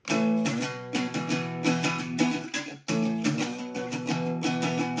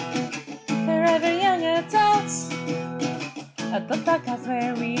a book podcast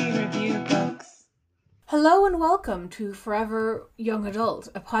where we review books. Hello and welcome to Forever Young Adult,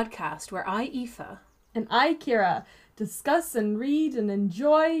 a podcast where I, Aoife, and I, Kira, discuss and read and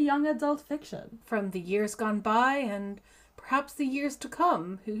enjoy young adult fiction. From the years gone by and perhaps the years to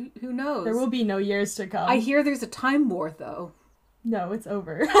come. Who knows? There will be no years to come. I hear there's a time war, though. No, it's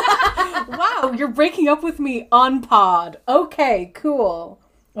over. Wow, you're breaking up with me on pod. Okay, cool.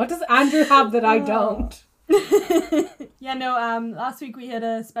 What does Andrew have that I don't? Last week we had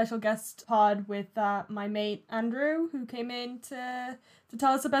a special guest pod with my mate Andrew, who came in to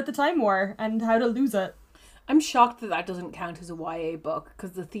tell us about the Time War and how to lose it. I'm shocked that doesn't count as a YA book,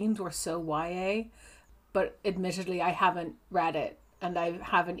 because the themes were so YA, but admittedly I haven't read it, and I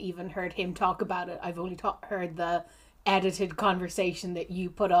haven't even heard him talk about it. I've only heard the edited conversation that you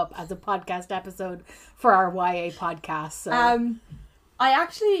put up as a podcast episode for our YA podcast. So.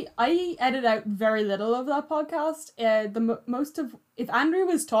 I edit out very little of that podcast. If Andrew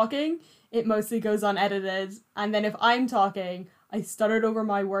was talking, it mostly goes unedited, and then if I'm talking, I stuttered over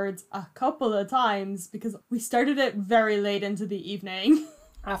my words a couple of times because we started it very late into the evening.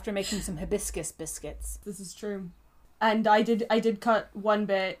 After making some hibiscus biscuits. This is true. And I did cut one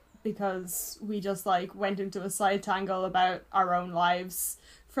bit because we just went into a side tangle about our own lives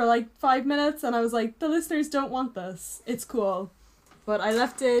for 5 minutes, and I was like, the listeners don't want this. It's cool. But I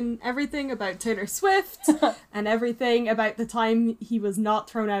left in everything about Taylor Swift and everything about the time he was not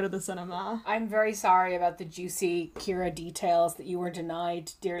thrown out of the cinema. I'm very sorry about the juicy Kira details that you were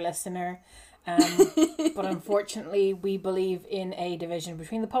denied, dear listener. But unfortunately, we believe in a division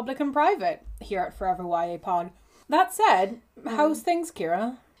between the public and private here at Forever YA Pod. That said, how's things,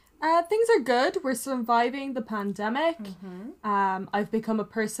 Kira? Things are good. We're surviving the pandemic. Mm-hmm. I've become a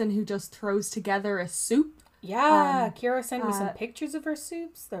person who just throws together a soup. Yeah, Kira sent me some pictures of her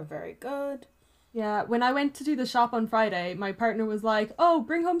soups. They're very good. Yeah, when I went to do the shop on Friday, my partner was like, oh,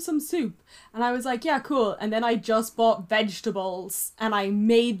 bring home some soup. And I was like, yeah, cool. And then I just bought vegetables and I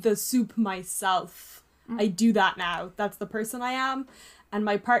made the soup myself. I do that now. That's the person I am. And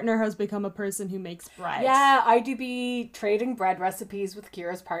my partner has become a person who makes bread. Yeah, I do be trading bread recipes with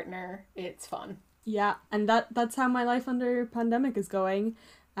Kira's partner. It's fun. Yeah, and that's how my life under pandemic is going.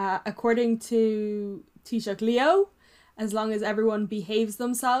 According to Taoiseach Leo, as long as everyone behaves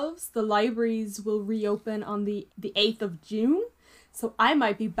themselves, the libraries will reopen on the 8th of June. So I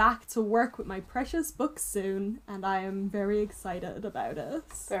might be back to work with my precious books soon, and I am very excited about it.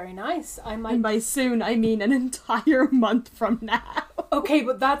 Very nice. And by soon, I mean an entire month from now. Okay,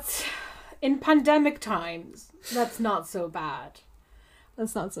 but that's... in pandemic times, that's not so bad.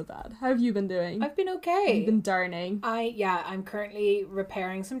 That's not so bad. How have you been doing? I've been okay. You've been darning. I'm currently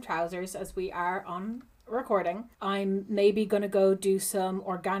repairing some trousers as we are on recording. I'm maybe gonna go do some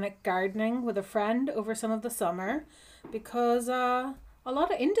organic gardening with a friend over some of the summer because a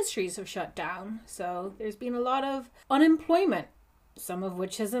lot of industries have shut down, so there's been a lot of unemployment, some of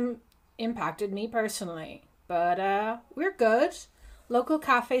which has impacted me personally, but we're good. Local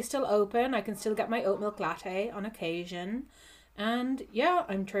cafe still open. I can still get my oat milk latte on occasion, and yeah,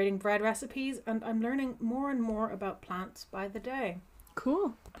 I'm trading bread recipes and I'm learning more and more about plants by the day.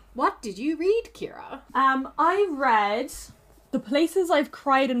 Cool. What did you read, Kira? I read The Places I've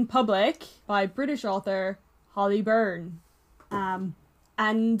Cried in Public by British author Holly Byrne. And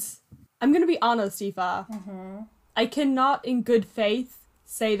I'm going to be honest, Aoife. Mm-hmm. I cannot in good faith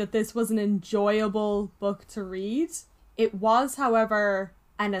say that this was an enjoyable book to read. It was, however,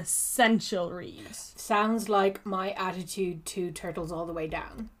 an essential read. Sounds like my attitude to Turtles All the Way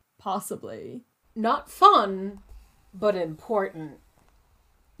Down. Possibly. Not fun, but important.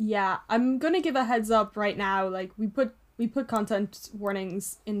 Yeah, I'm gonna give a heads up right now. We put content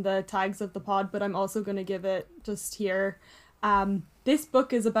warnings in the tags of the pod, but I'm also gonna give it just here. This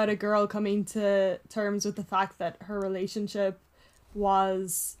book is about a girl coming to terms with the fact that her relationship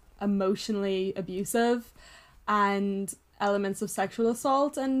was emotionally abusive and elements of sexual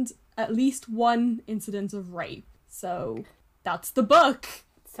assault and at least one incident of rape. So that's the book.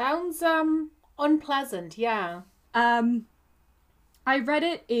 Sounds unpleasant, yeah. I read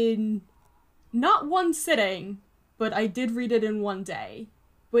it in not one sitting, but I did read it in one day,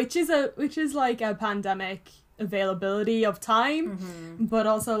 which is like a pandemic availability of time. Mm-hmm. But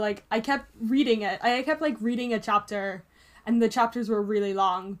also I kept reading it. I kept reading a chapter, and the chapters were really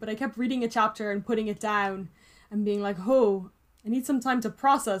long, but I kept reading a chapter and putting it down and being like, oh, I need some time to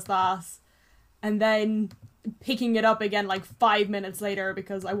process that, and then picking it up again 5 minutes later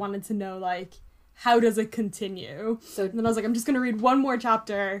because I wanted to know how does it continue? So and then I was like, I'm just going to read one more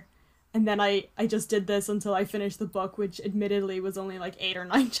chapter. And then I just did this until I finished the book, which admittedly was only 8 or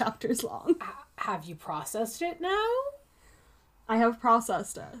 9 chapters long. Have you processed it now? I have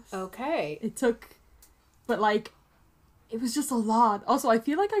processed it. Okay. It took, but like, it was just a lot. Also, I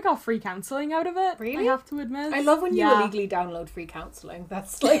feel like I got free counselling out of it. Really? I have to admit. I love when you Yeah. illegally download free counselling.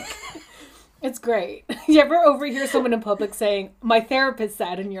 That's like, it's great. You ever overhear someone in public saying, my therapist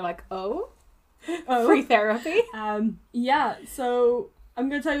said, and you're like, oh, free therapy? Yeah, so I'm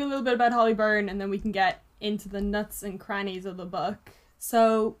going to tell you a little bit about Holly Byrne and then we can get into the nuts and crannies of the book.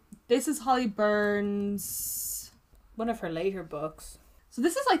 So this is Holly Byrne's... One of her later books. So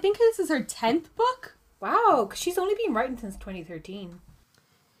I think this is her 10th book. Wow, because she's only been writing since 2013.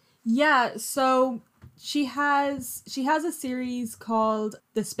 Yeah, so she has a series called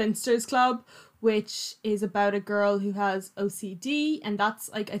The Spinsters Club, which is about a girl who has OCD, and that's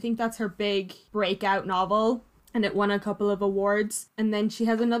like, I think that's her big breakout novel, and it won a couple of awards. And then she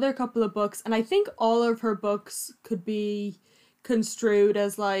has another couple of books, and I think all of her books could be construed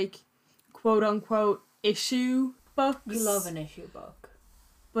as like quote unquote issue books. You love an issue book.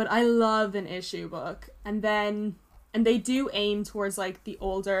 But I love an issue book. And they do aim towards like the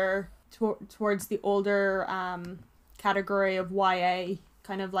older towards the older category of YA,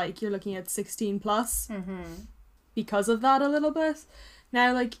 kind of like you're looking at 16 plus. Because of that a little bit.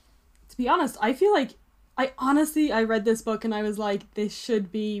 Now, like, to be honest, I feel like I read this book and I was like, this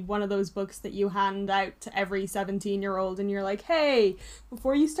should be one of those books that you hand out to every 17-year-old and you're like, hey,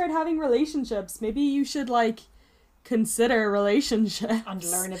 before you start having relationships, maybe you should like consider relationships And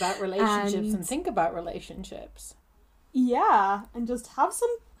learn about relationships and think about relationships. Yeah, and just have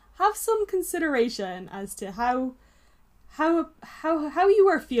some consideration as to how you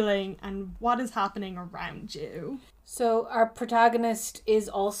are feeling and what is happening around you. So our protagonist is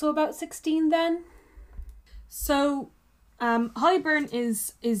also about 16 then? So Holly Byrne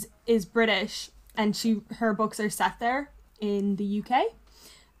is British and her books are set there in the UK.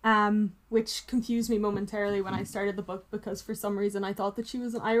 Which confused me momentarily when I started the book because for some reason I thought that she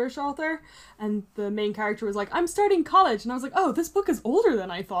was an Irish author and the main character was like, I'm starting college, and I was like, oh, this book is older than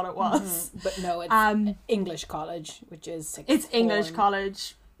I thought it was. But no, it's English college, which is sixth It's English form.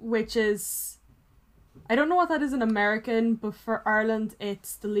 college, which is, I don't know what that is in American, but for Ireland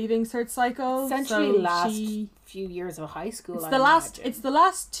it's the Leaving Cert cycle. Essentially So last few years of high school. it's the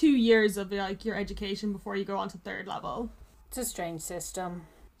last 2 years of like your education before you go on to third level. It's a strange system.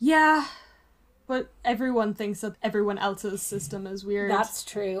 Yeah, but everyone thinks that everyone else's system is weird. That's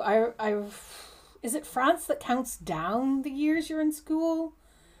true. Is it France that counts down the years you're in school?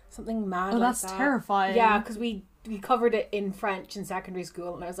 Something mad like that's that. terrifying. Yeah, because we covered it in French in secondary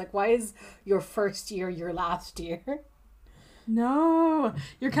school, and I was like, why is your first year your last year? No,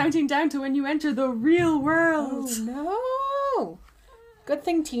 you're counting down to when you enter the real world. Oh, no. Good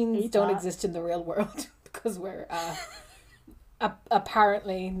thing teens Hate don't that. exist in the real world, because we're...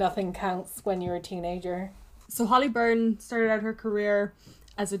 apparently nothing counts when you're a teenager. So Holly Byrne started out her career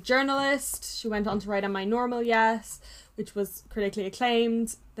as a journalist. She went on to write Am I Normal Yes, which was critically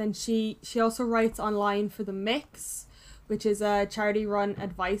acclaimed. Then she also writes online for The Mix, which is a charity-run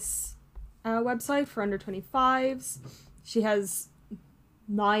advice website for under 25s. She has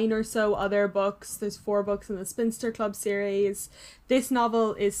 9 or so other books. There's 4 books in the Spinster Club series. This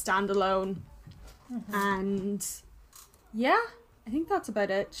novel is standalone. And yeah, I think that's about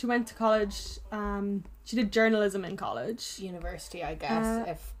it. She went to college. She did journalism in college. University, I guess,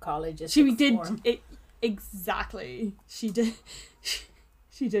 if college is She sixth did form. it exactly. She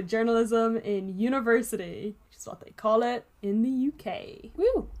did journalism in university, which is what they call it in the UK.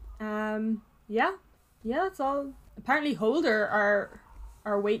 Woo! Yeah, that's all. Apparently, Holder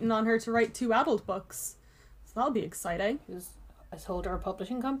are waiting on her to write 2 adult books, so that'll be exciting. Is Holder a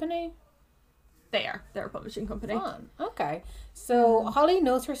publishing company? They're a publishing company. Fun. Okay. So Holly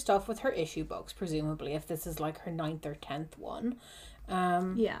knows her stuff with her issue books, presumably, if this is like her 9th or 10th one.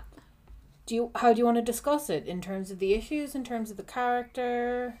 Yeah. How do you want to discuss it in terms of the issues, in terms of the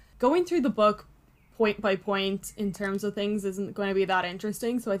character? Going through the book point by point in terms of things isn't going to be that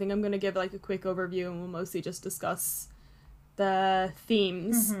interesting, so I think I'm going to give like a quick overview and we'll mostly just discuss the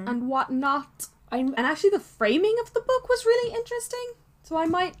themes and whatnot. And actually the framing of the book was really interesting. So I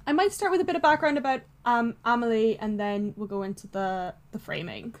might start with a bit of background about Amelie and then we'll go into the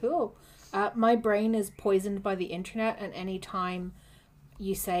framing. Cool. My brain is poisoned by the internet, and any time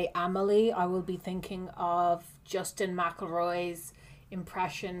you say Amelie, I will be thinking of Justin McElroy's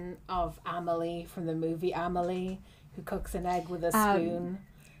impression of Amelie from the movie Amelie, who cooks an egg with a spoon.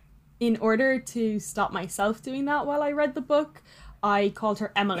 In order to stop myself doing that while I read the book, I called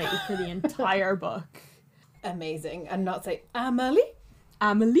her Emily for the entire book. Amazing. And not say Amelie.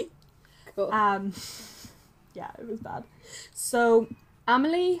 Amelie. Cool. Yeah, it was bad. So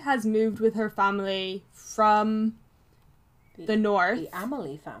Amelie has moved with her family from the north. The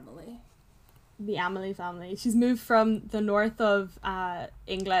Amelie family. The Amelie family. She's moved from the north of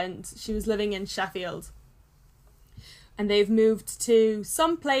England. She was living in Sheffield. And they've moved to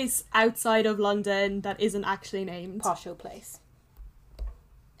some place outside of London that isn't actually named. Posho place.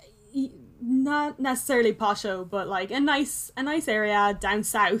 Not necessarily posho, but like a nice area down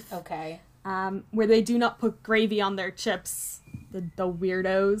south. Okay. Where they do not put gravy on their chips. The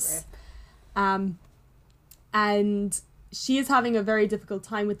weirdos. Rip. And she is having a very difficult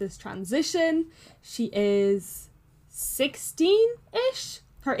time with this transition. She is 16-ish.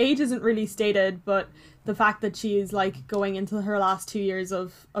 Her age isn't really stated, but the fact that she is like going into her last 2 years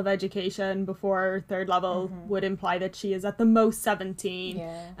of education before third level would imply that she is at the most 17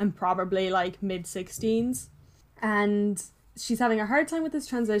 and probably like mid-16s. And she's having a hard time with this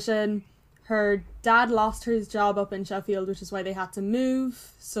transition. Her dad lost his job up in Sheffield, which is why they had to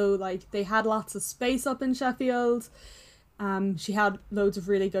move. So like they had lots of space up in Sheffield. She had loads of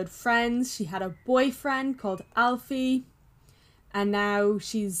really good friends. She had a boyfriend called Alfie. And now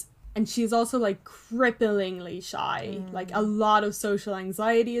she's also like cripplingly shy. Like a lot of social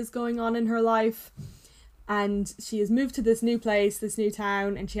anxiety is going on in her life. And she has moved to this new place, this new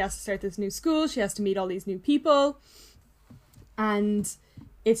town, and she has to start this new school. She has to meet all these new people. And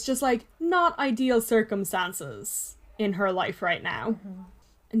it's just like not ideal circumstances in her life right now.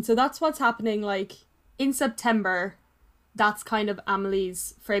 And so that's what's happening like in September. That's kind of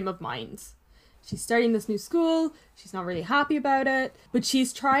Amelie's frame of mind. She's starting this new school. She's not really happy about it, but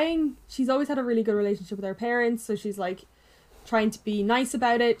she's always had a really good relationship with her parents. So she's like trying to be nice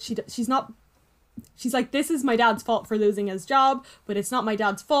about it. She's like, this is my dad's fault for losing his job, but it's not my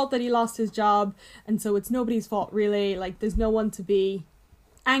dad's fault that he lost his job. And so it's nobody's fault really. Like there's no one to be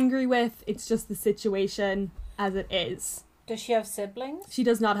angry with. It's just the situation as it is. Does she have siblings? She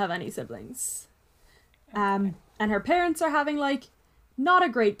does not have any siblings. Okay. And her parents are having like not a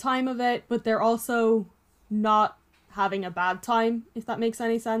great time of it, but they're also not having a bad time, if that makes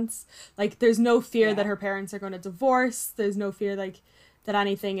any sense. Like there's no fear that her parents are going to divorce. There's no fear like that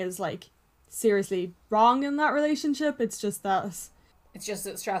anything is like seriously wrong in that relationship. It's just that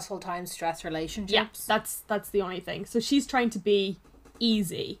stressful times, stress relationships. Yeah, that's the only thing. So she's trying to be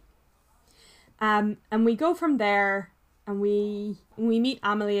easy. And we go from there and we meet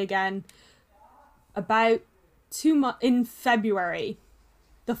Amelie again about 2 months in February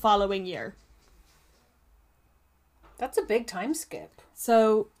the following year. That's a big time skip.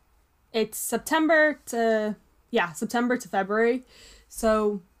 So it's September to February.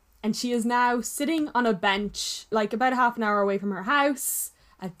 So, and she is now sitting on a bench like about a half an hour away from her house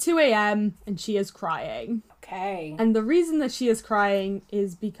at 2 a.m. and she is crying. Okay. And the reason that she is crying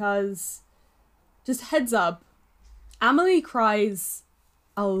is because, just heads up, Amelie cries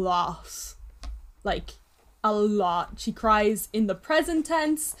a lot. Like, a lot. She cries in the present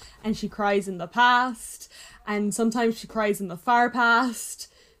tense, and she cries in the past, and sometimes she cries in the far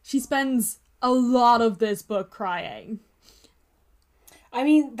past. She spends a lot of this book crying. I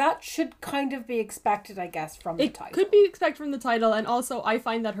mean, that should kind of be expected, I guess, from the title. It could be expected from the title, and also I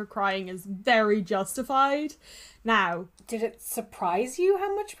find that her crying is very justified. Now, did it surprise you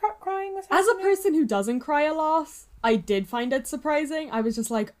how much crying was happening? As a person who doesn't cry a lot, I did find it surprising. I was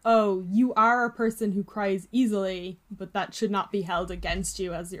just like, oh, you are a person who cries easily, but that should not be held against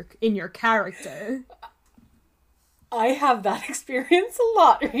you as in your character. I have that experience a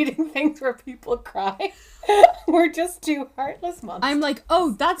lot, reading things where people cry. We're just two heartless monsters. I'm like,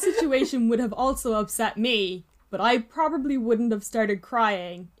 oh, that situation would have also upset me, but I probably wouldn't have started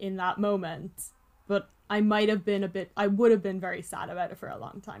crying in that moment. But I would have been very sad about it for a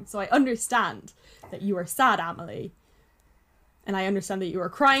long time. So I understand that you are sad, Amelie. And I understand that you are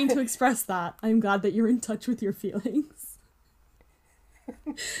crying to express that. I'm glad that you're in touch with your feelings.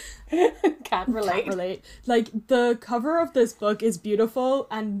 Can't relate. Like, the cover of this book is beautiful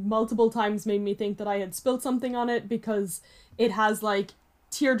and multiple times made me think that I had spilled something on it because it has, like,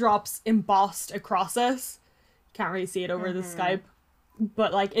 teardrops embossed across it. Can't really see it over the Skype.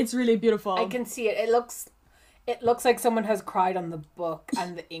 But, like, it's really beautiful. I can see it. It looks like someone has cried on the book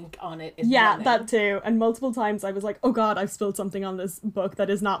and the ink on it is running. That too. And multiple times I was like, oh god, I've spilled something on this book that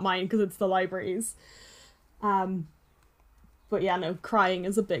is not mine because it's the library's. But yeah, no, crying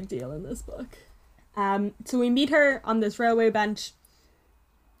is a big deal in this book. So we meet her on this railway bench,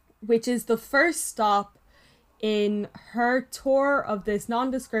 which is the first stop in her tour of this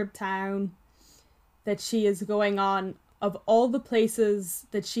nondescript town that she is going on, of all the places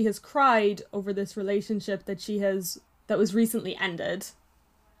that she has cried over this relationship that was recently ended.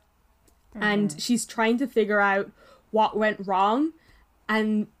 And she's trying to figure out what went wrong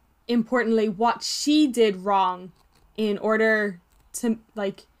and, importantly, what she did wrong in order to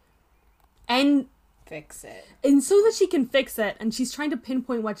like end Fix it. and so that she can fix it, and she's trying to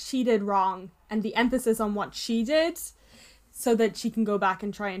pinpoint what she did wrong and the emphasis on what she did so that she can go back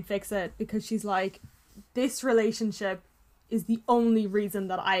and try and fix it, because she's like, this relationship is the only reason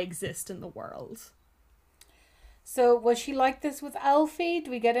that I exist in the world. So was she like this with Alfie?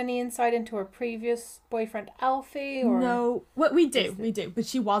 Do we get any insight into her previous boyfriend Alfie? Or No, what we do, but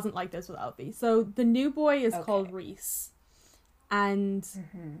she wasn't like this with Alfie. So the new boy is called Reese, and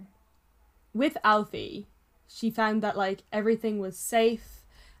with Alfie, she found that like everything was safe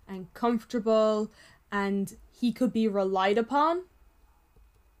and comfortable, and he could be relied upon.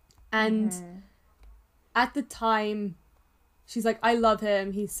 And at the time, she's like, I love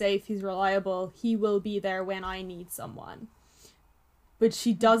him, he's safe, he's reliable, he will be there when I need someone. But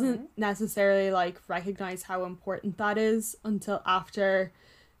she doesn't necessarily like recognize how important that is until after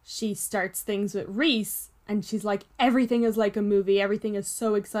she starts things with Reese, and she's like, everything is like a movie, everything is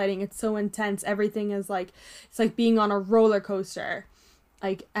so exciting, it's so intense, everything is like, it's like being on a roller coaster.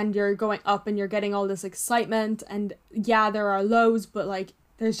 Like, and you're going up and you're getting all this excitement, and yeah, there are lows, but like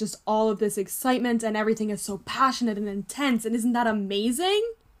there's just all of this excitement and everything is so passionate and intense, and isn't that amazing?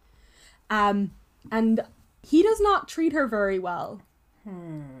 And he does not treat her very well.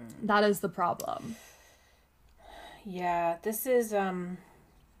 That is the problem. Yeah, this is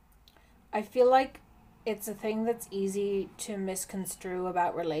I feel like it's a thing that's easy to misconstrue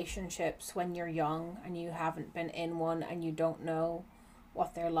about relationships when you're young and you haven't been in one and you don't know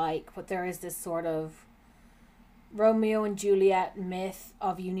what they're like, but there is this sort of Romeo and Juliet myth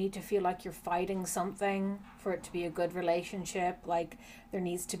of you need to feel like you're fighting something for it to be a good relationship. Like there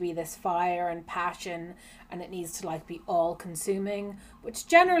needs to be this fire and passion, and it needs to like be all consuming, which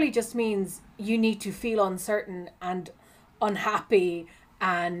generally just means you need to feel uncertain and unhappy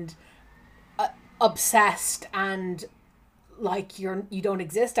and obsessed and like you don't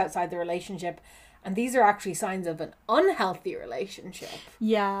exist outside the relationship. And these are actually signs of an unhealthy relationship.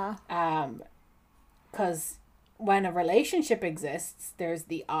 Yeah. Because when a relationship exists, there's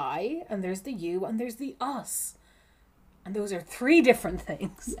the I, and there's the you, and there's the us. And those are three different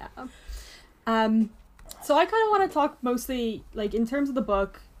things. Yeah. So I kind of want to talk mostly, like, in terms of the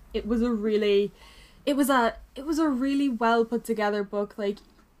book, it was a really well put together book.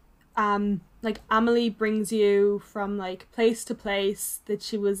 Like Amelie brings you from like place to place that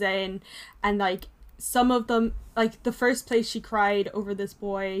she was in, and like some of them, like the first place she cried over this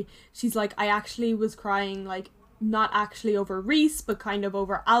boy, she's like, I actually was crying like not actually over Reese, but kind of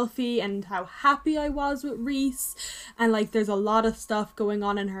over Alfie and how happy I was with Reese, and like there's a lot of stuff going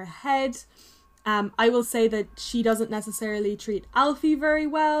on in her head. I will say that she doesn't necessarily treat Alfie very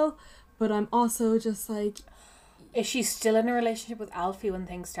well, but I'm also just like, is she still in a relationship with Alfie when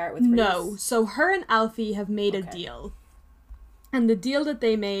things start with Reese? No. So her and Alfie have made a deal. And the deal that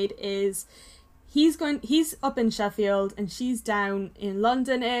they made is he's up in Sheffield and she's down in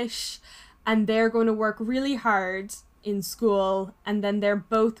London-ish, and they're going to work really hard in school, and then they're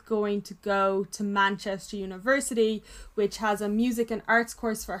both going to go to Manchester University, which has a music and arts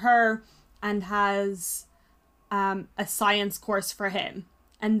course for her and has a science course for him.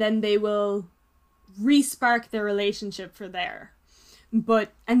 And then they will re-spark their relationship for there.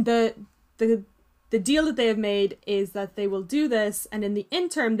 But the deal that they have made is that they will do this, and in the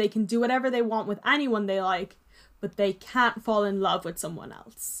interim they can do whatever they want with anyone they like, but they can't fall in love with someone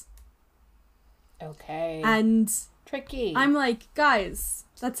else. Okay. And tricky. I'm like, guys,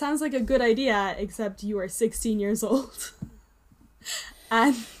 that sounds like a good idea, except you are 16 years old.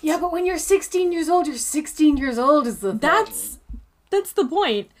 And yeah, but when you're 16 years old, you're 16 years old is the thing. That's the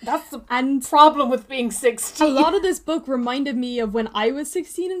point. That's the problem with being 16. A lot of this book reminded me of when I was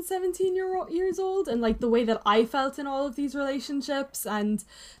 16 and 17 years old, and like the way that I felt in all of these relationships and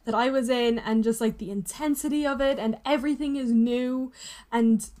that I was in, and just like the intensity of it, and everything is new,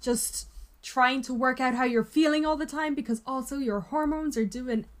 and just trying to work out how you're feeling all the time because also your hormones are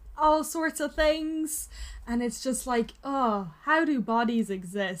doing all sorts of things, and it's just like, oh, how do bodies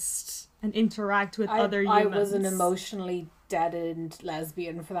exist and interact with other humans? I was an emotionally deadened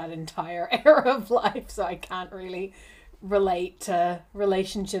lesbian for that entire era of life, so I can't really relate to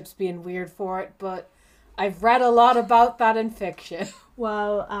relationships being weird for it, but I've read a lot about that in fiction.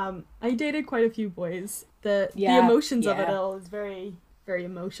 Well, I dated quite a few boys. The emotions of it all is very, very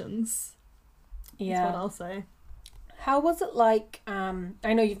emotions. Yeah. That's what I'll say. How was it like,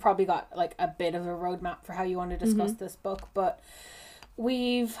 I know you've probably got like a bit of a roadmap for how you want to discuss this book, but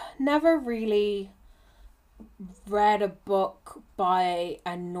we've never really read a book by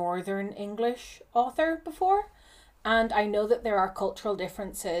a Northern English author before, and I know that there are cultural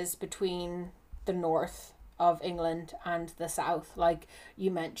differences between the north of England and the South. Like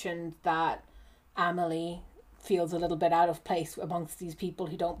you mentioned that Amelie feels a little bit out of place amongst these people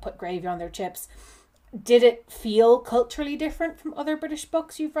who don't put gravy on their chips. Did it feel culturally different from other British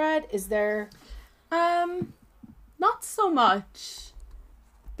books you've read? Is there... Not so much.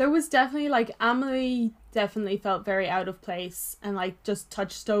 There was definitely, like, Amelie definitely felt very out of place, and, like, just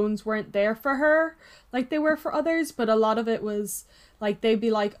touchstones weren't there for her like they were for others, but a lot of it was, like, they'd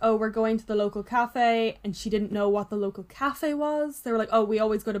be like, oh, we're going to the local cafe, and she didn't know what the local cafe was. They were like, oh, we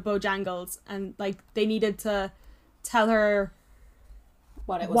always go to Bojangles, and, like, they needed to tell her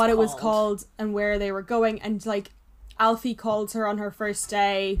what it was called and where they were going, and, like, Alfie calls her on her first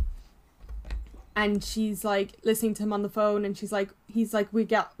day, and she's like listening to him on the phone, and he's like, we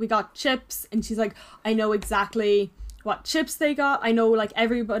got chips, and she's like, I know exactly what chips they got. I know, like,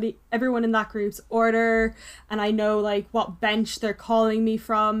 everyone in that group's order, and I know, like, what bench they're calling me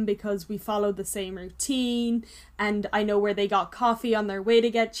from because we followed the same routine, and I know where they got coffee on their way to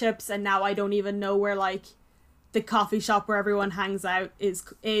get chips, and now I don't even know where, like, the coffee shop where everyone hangs out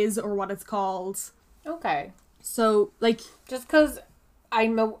is or what it's called. Okay. So, like, just because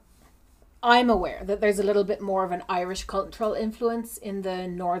I'm aware that there's a little bit more of an Irish cultural influence in the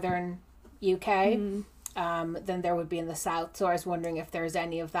northern UK than there would be in the south. So I was wondering if there's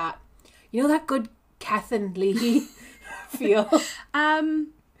any of that, you know, that good Catherine Lee feel. No,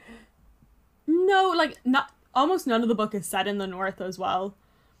 like, not almost none of the book is set in the north as well.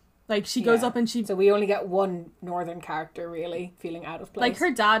 Like, she goes up and so we only get one northern character really feeling out of place. Like,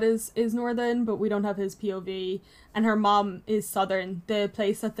 her dad is northern, but we don't have his POV, and her mom is southern. The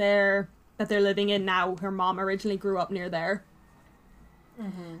place that they're living in now, her mom originally grew up near there.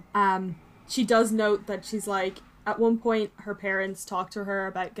 She does note that she's like, at one point her parents talked to her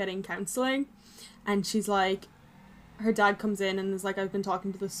about getting counselling, and she's like, her dad comes in and is like, I've been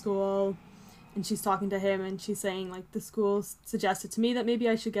talking to the school, and she's talking to him, and she's saying, like, the school suggested to me that maybe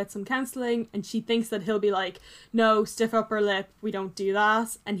I should get some counselling, and she thinks that he'll be like, no, stiff upper lip, we don't do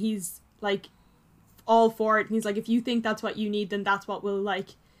that, and he's like all for it, and he's like, if you think that's what you need, then that's what we'll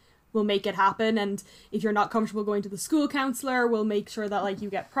make it happen, and if you're not comfortable going to the school counsellor, we'll make sure that, like, you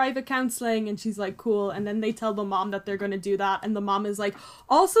get private counselling. And she's like, cool. And then they tell the mom that they're going to do that, and the mom is like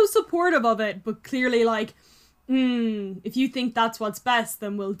also supportive of it, but clearly like, if you think that's what's best,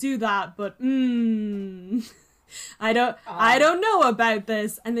 then we'll do that, but I don't know about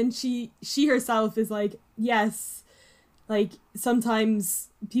this. And then she herself is like, yes, like, sometimes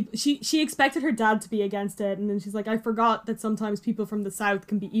people, she expected her dad to be against it, and then she's like, I forgot that sometimes people from the south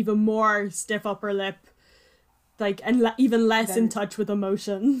can be even more stiff upper lip, like, and even less in touch with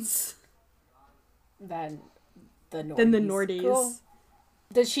emotions than the Nordies. Cool.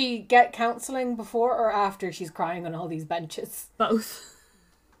 Does she get counselling before or after she's crying on all these benches? Both.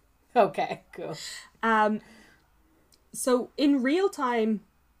 Okay, cool. So in real time,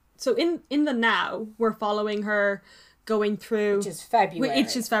 so in the now, we're following her going through... Which is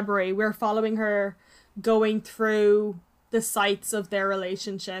February. We're following her going through the sites of their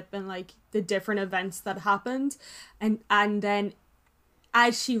relationship and, like, the different events that happened. And then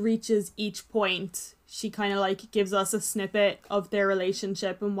as she reaches each point, she kind of, like, gives us a snippet of their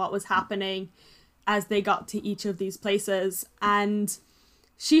relationship and what was happening as they got to each of these places. And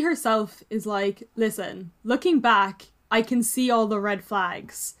she herself is like, listen, looking back, I can see all the red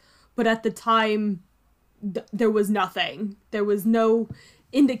flags, but at the time, there was nothing. There was no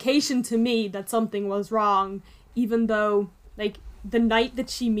indication to me that something was wrong, even though, like, the night that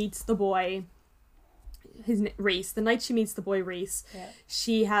she meets the boy, Reese, yeah.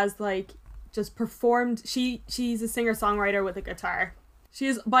 She has, like, just performed. She's a singer-songwriter with a guitar. She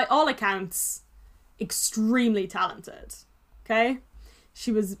is, by all accounts, extremely talented. Okay?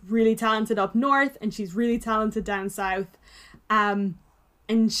 She was really talented up north, and she's really talented down south. And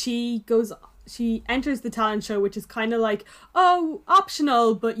she enters the talent show, which is kind of like, oh,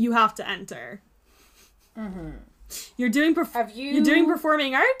 optional, but you have to enter. Mm-hmm. You're doing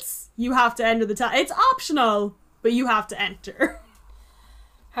performing arts? You have to enter the talent. It's optional, but you have to enter.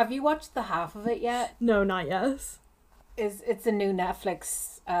 Have you watched the half of it yet? No, not yet. It's a new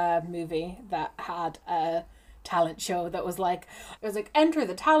Netflix movie that had a talent show that was like, it was like, enter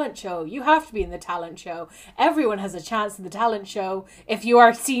the talent show. You have to be in the talent show. Everyone has a chance in the talent show. If you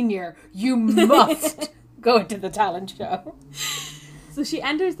are senior, you must go into the talent show. So she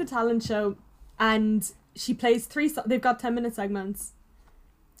enters the talent show and she plays they've got 10-minute segments,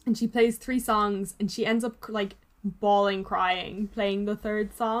 and she plays 3 songs, and she ends up, like, bawling, crying, playing the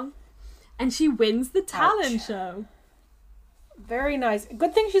 3rd song, and she wins the talent show. Very nice.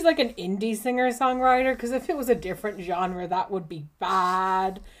 Good thing she's like an indie singer-songwriter, because if it was a different genre, that would be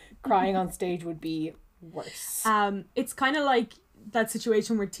bad. Crying on stage would be Worse. It's kind of like that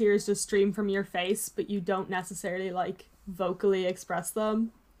situation where tears just stream from your face, but you don't necessarily like vocally express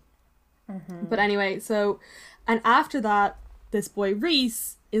them. But anyway, so, and after that, this boy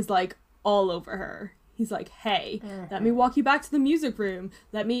Reese is like all over her. He's like, hey, let me walk you back to the music room.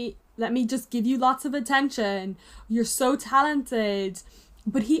 Let me just give you lots of attention. You're so talented.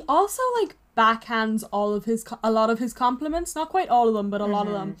 But he also like backhands a lot of his compliments, not quite all of them, but a lot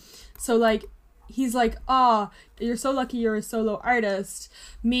of them. So like, he's like, you're so lucky you're a solo artist.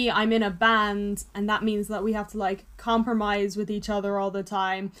 Me, I'm in a band, and that means that we have to like compromise with each other all the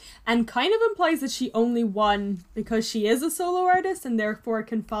time. And kind of implies that she only won because she is a solo artist and therefore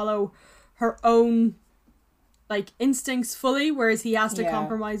can follow her own like instincts fully, whereas he has to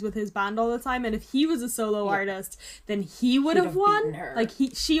compromise with his band all the time. And if he was a solo artist, then he would have won. Like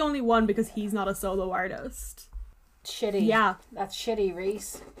she only won because he's not a solo artist. Shitty. Yeah. That's shitty,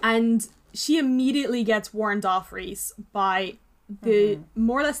 Reese. And she immediately gets warned off Reese by the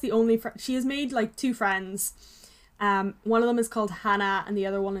more or less the only she has made like two friends. One of them is called Hannah and the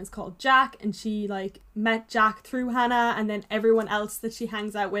other one is called Jack, and she like met Jack through Hannah, and then everyone else that she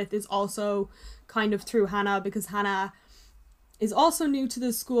hangs out with is also kind of through Hannah, because Hannah is also new to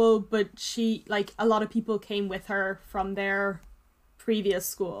the school, but she like a lot of people came with her from their previous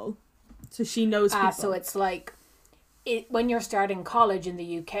school, so she knows people. So it's like when you're starting college in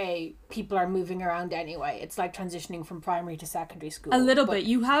the UK, people are moving around anyway. It's like transitioning from primary to secondary school. A little bit.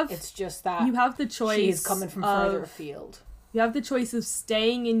 It's just that you have the choice. She's coming from further afield. You have the choice of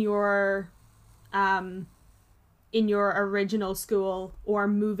staying in your original school or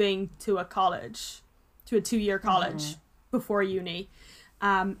moving to a college, to a 2-year college before uni.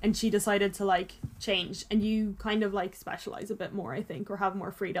 And she decided to like change, and you kind of like specialize a bit more, I think, or have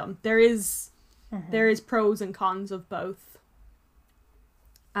more freedom. There is pros and cons of both.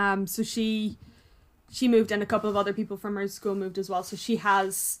 So she moved, and a couple of other people from her school moved as well. So she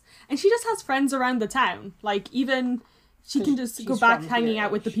just has friends around the town. Like even she can just go back hanging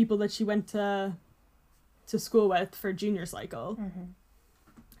out with the people that she went to school with for junior cycle.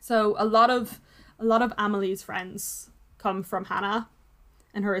 So a lot of Amelie's friends come from Hannah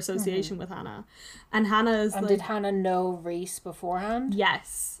and her association with Hannah. And Hannah is did Hannah know Reese beforehand?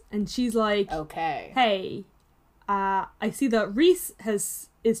 Yes. And she's like, okay, hey, I see that Reese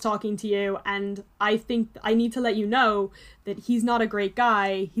is talking to you, and I think I need to let you know that he's not a great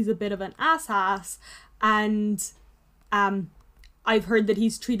guy. He's a bit of an ass, and I've heard that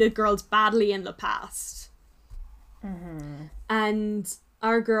he's treated girls badly in the past. And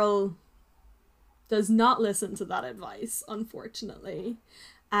our girl does not listen to that advice, unfortunately.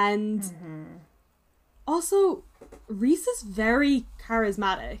 And also, Reese is very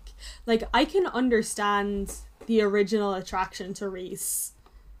charismatic. Like, I can understand the original attraction to Reese.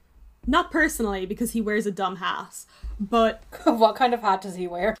 Not personally, because he wears a dumb hat, but... What kind of hat does he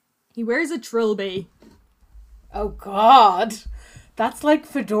wear? He wears a trilby. Oh, God. That's like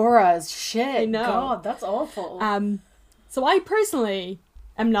fedoras. Shit. I know. God, that's awful. So I personally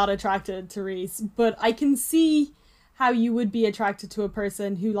am not attracted to Reese, but I can see how you would be attracted to a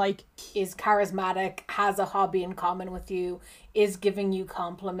person who like is charismatic, has a hobby in common with you, is giving you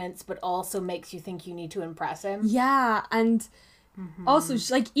compliments, but also makes you think you need to impress him. Yeah, and also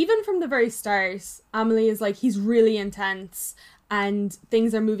like even from the very start, Amelie is like, he's really intense and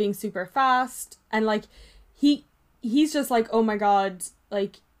things are moving super fast, and like he's just like, oh my god,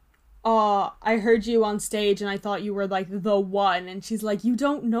 like, oh, I heard you on stage and I thought you were like the one. And she's like, you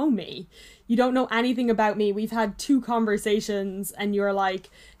don't know me. You don't know anything about me. We've had 2 conversations and you're like,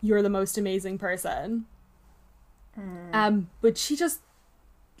 you're the most amazing person. But she just,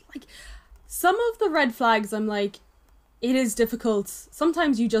 like, some of the red flags, I'm like, it is difficult.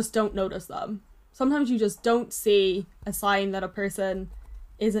 Sometimes you just don't notice them. Sometimes you just don't see a sign that a person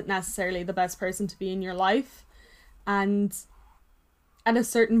isn't necessarily the best person to be in your life. And at a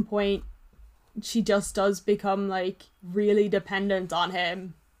certain point, she just does become like really dependent on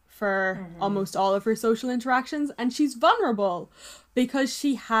him for almost all of her social interactions, and she's vulnerable because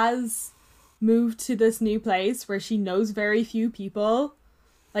she has moved to this new place where she knows very few people.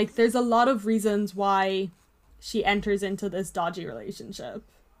 Like, there's a lot of reasons why she enters into this dodgy relationship.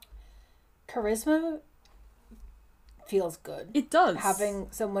 Charisma feels good. It does. Having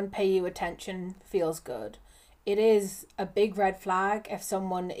someone pay you attention feels good. It is a big red flag if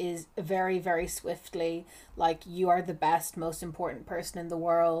someone is very, very swiftly like, you are the best, most important person in the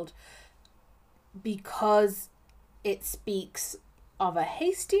world, because it speaks of a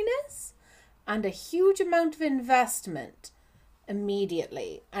hastiness and a huge amount of investment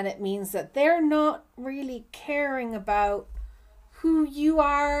immediately. And it means that they're not really caring about who you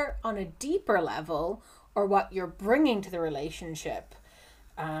are on a deeper level or what you're bringing to the relationship.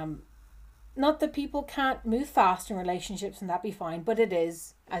 Not that people can't move fast in relationships and that be fine, but it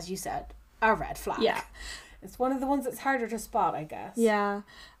is, as you said, a red flag. Yeah. It's one of the ones that's harder to spot, I guess. Yeah.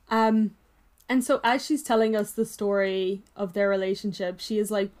 And so as she's telling us the story of their relationship, she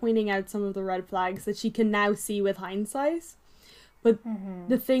is like pointing out some of the red flags that she can now see with hindsight. But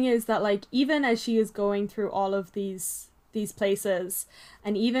the thing is that, like, even as she is going through all of these places,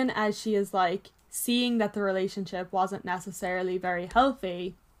 and even as she is like seeing that the relationship wasn't necessarily very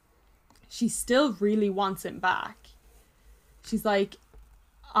healthy, she still really wants him back. She's like,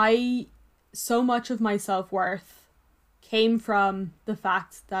 so much of my self-worth came from the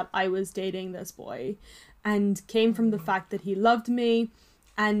fact that I was dating this boy, and came from the fact that he loved me.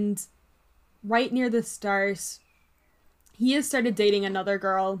 And right near the start, he has started dating another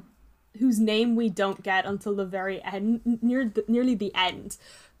girl whose name we don't get until the very end, nearly the end,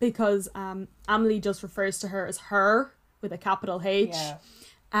 because Amelie just refers to her as her with a capital H. Yeah.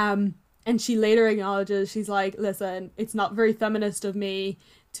 And she later acknowledges, she's like, listen, it's not very feminist of me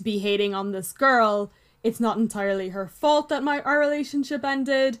to be hating on this girl. It's not entirely her fault that our relationship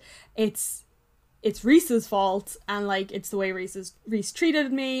ended. It's Reese's fault, and like it's the way Reese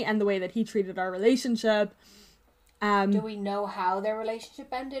treated me and the way that he treated our relationship. Do we know how their relationship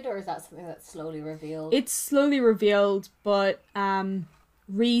ended, or is that something that's slowly revealed? It's slowly revealed, but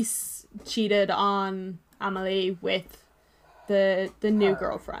Reese cheated on Amelie with the new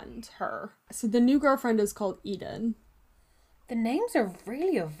girlfriend, her. So the new girlfriend is called Eden. The names are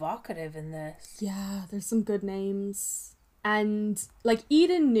really evocative in this. Yeah, there's some good names. And like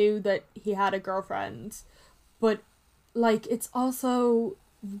Eden knew that he had a girlfriend, but like it's also,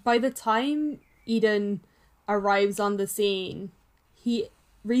 by the time Eden arrives on the scene,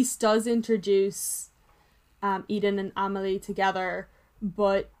 Reese does introduce Eden and Amelie together,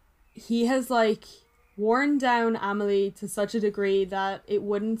 but he has like worn down Amelie to such a degree that it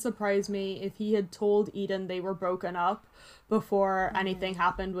wouldn't surprise me if he had told Eden they were broken up before anything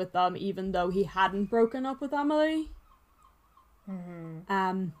happened with them, even though he hadn't broken up with Amelie.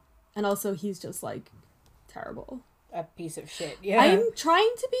 And also he's just like terrible. A piece of shit, yeah. I'm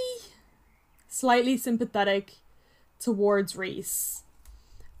trying to be slightly sympathetic towards Reese,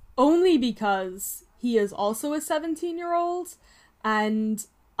 only because he is also a 17-year-old, and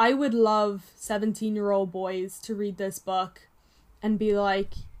I would love 17-year-old boys to read this book and be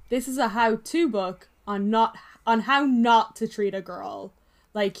like, this is a how-to book on how not to treat a girl.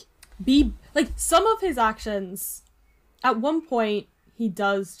 Like some of his actions, at one point he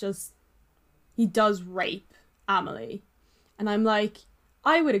does rape Amelie, and I'm like,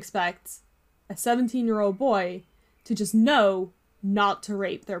 I would expect a 17-year-old boy to just know not to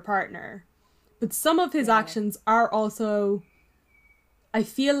rape their partner. But some of his actions are also, I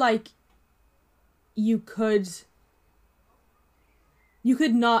feel like you could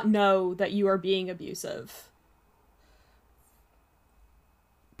not know that you are being abusive.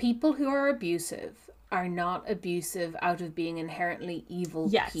 People who are abusive are not abusive out of being inherently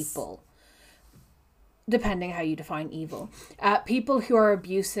evil people. Depending how you define evil. People who are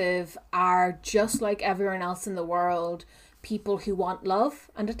abusive are just like everyone else in the world. People who want love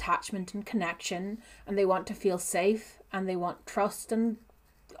and attachment and connection, and they want to feel safe, and they want trust and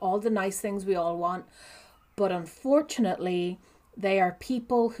all the nice things we all want. But unfortunately, they are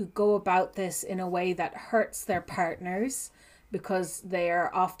people who go about this in a way that hurts their partners, because they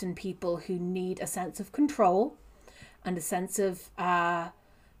are often people who need a sense of control and a sense of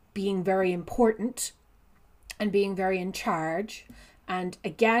being very important and being very in charge. And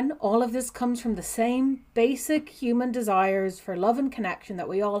again, all of this comes from the same basic human desires for love and connection that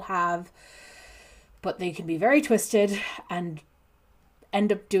we all have, but they can be very twisted and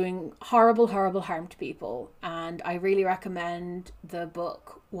end up doing horrible harm to people. And I really recommend the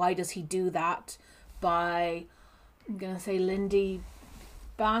book Why Does He Do That by, I'm going to say Lindy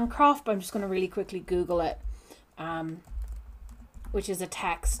Bancroft, but I'm just going to really quickly Google it. Which is a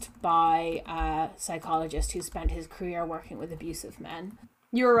text by a psychologist who spent his career working with abusive men.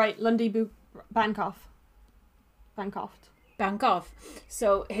 You were right, Lindy Bancroft.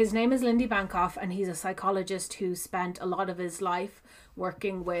 So his name is Lindy Bancroft, and he's a psychologist who spent a lot of his life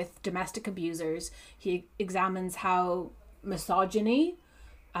working with domestic abusers. He examines how misogyny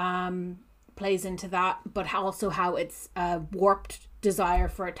plays into that, but also how it's a warped desire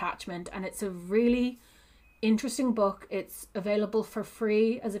for attachment. And it's a really interesting book. It's available for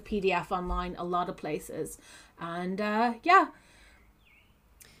free as a PDF online a lot of places. And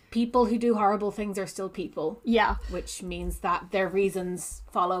people who do horrible things are still people. Yeah. Which means that their reasons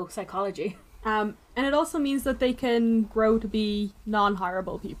follow psychology. And it also means that they can grow to be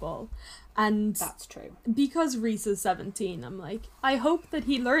non-horrible people. And That's true. because Reese is 17, I'm like, I hope that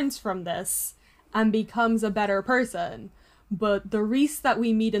he learns from this and becomes a better person. But the Reese that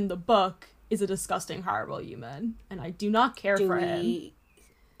we meet in the book is a disgusting, horrible human. And I do not care for him.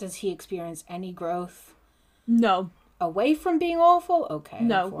 Does he experience any growth No. away from being awful? Okay.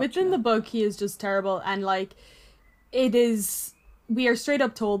 No. Within the book, he is just terrible. And, like, it is... We are straight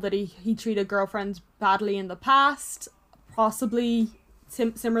up told that he treated girlfriends badly in the past. Possibly...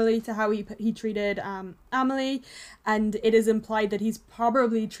 similarly to how he treated Amelie, and it is implied that he's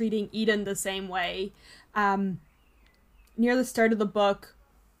probably treating Eden the same way. Near the start of the book,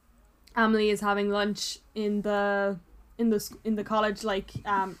 Amelie is having lunch in the college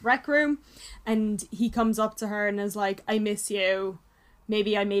rec room, and he comes up to her and is like, "I miss you.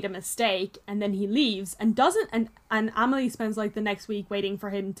 Maybe I made a mistake," and then he leaves and doesn't. And Amelie spends like the next week waiting for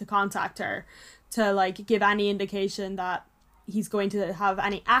him to contact her to like give any indication that he's going to have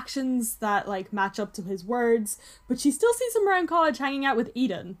any actions that like match up to his words, but she still sees him around college hanging out with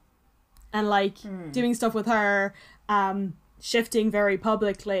Eden and like doing stuff with her, shifting very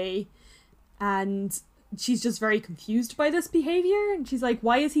publicly, and she's just very confused by this behavior. And she's like,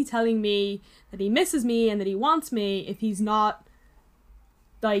 why is he telling me that he misses me and that he wants me if he's not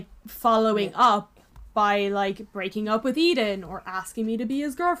like following up by like breaking up with Eden or asking me to be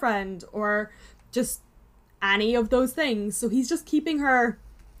his girlfriend or just any of those things? So he's just keeping her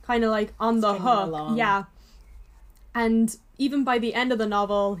kind of like on the hook. Along. Yeah. And even by the end of the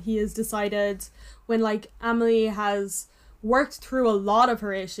novel, he has decided, when like Amelie has worked through a lot of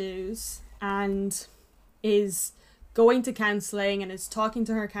her issues and is going to counseling and is talking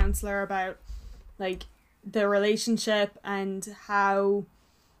to her counselor about like the relationship and how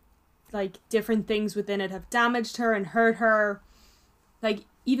like different things within it have damaged her and hurt her, like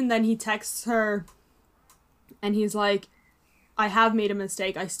even then he texts her and he's like, I have made a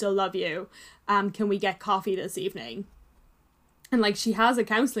mistake. I still love you. Can we get coffee this evening? And like she has a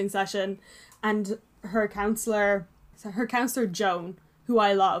counseling session, and her counselor Joan, who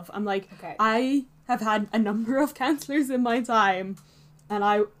I love, I'm like, okay. I have had a number of counselors in my time, and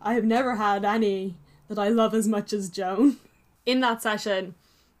I have never had any that I love as much as Joan. In that session,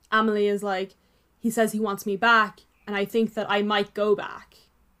 Amelie is like, he says he wants me back, and I think that I might go back.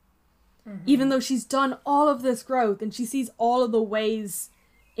 Mm-hmm. Even though she's done all of this growth and she sees all of the ways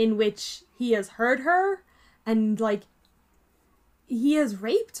in which he has hurt her and like he has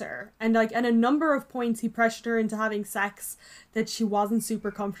raped her and like at a number of points he pressured her into having sex that she wasn't super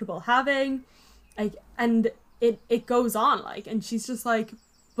comfortable having, like, and it goes on, like, and she's just like,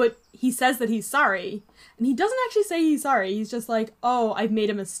 but he says that he's sorry, and he doesn't actually say he's sorry. He's just like, oh, I've made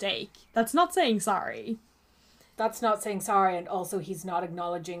a mistake. That's not saying sorry. That's not saying sorry, and also he's not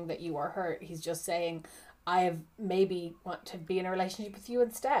acknowledging that you are hurt. He's just saying, I have maybe want to be in a relationship with you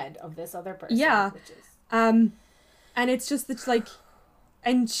instead of this other person. Yeah. Which is... And it's just that, like,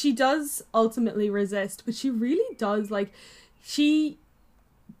 and she does ultimately resist, but she really does, like, the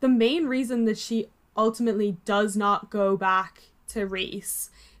main reason that she ultimately does not go back to Reese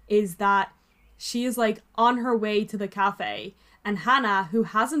is that she is, like, on her way to the cafe. And Hannah, who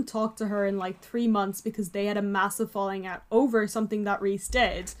hasn't talked to her in like 3 months because they had a massive falling out over something that Reese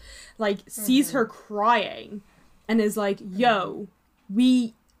did, like sees her crying and is like, yo,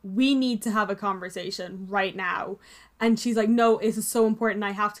 we need to have a conversation right now. And she's like, no, this is so important.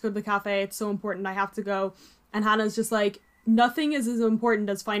 I have to go to the cafe. It's so important. I have to go. And Hannah's just like, nothing is as important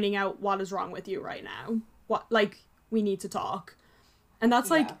as finding out what is wrong with you right now. We need to talk. And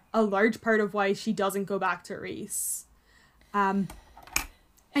that's like a large part of why she doesn't go back to Reese. And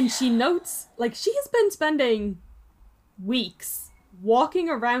she notes, like, she has been spending weeks walking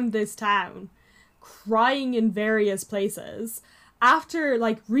around this town, crying in various places, after,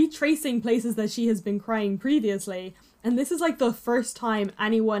 like, retracing places that she has been crying previously. And this is, like, the first time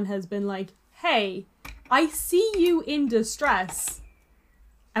anyone has been like, hey, I see you in distress,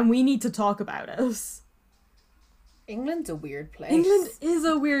 and we need to talk about it. England's a weird place. England is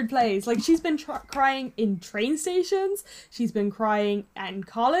a weird place. Like, she's been crying in train stations. She's been crying in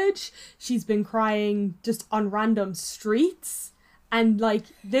college. She's been crying just on random streets. And, like,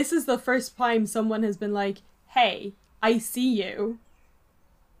 this is the first time someone has been like, hey, I see you.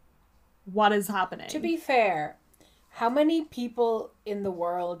 What is happening? To be fair, how many people in the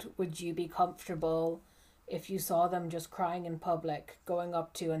world would you be comfortable if you saw them just crying in public, going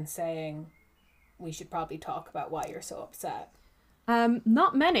up to and saying, we should probably talk about why you're so upset?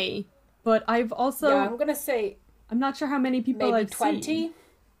 Not many, but I've also... Yeah, I'm going to say... I'm not sure how many people maybe I've 20? seen.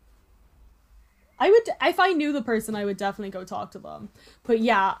 I would, if I knew the person, I would definitely go talk to them. But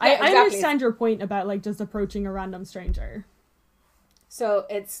yeah, I exactly. understand your point about like just approaching a random stranger. So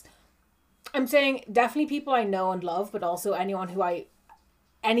I'm saying definitely people I know and love, but also anyone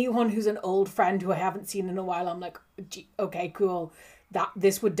who's an old friend who I haven't seen in a while. I'm like, okay, cool.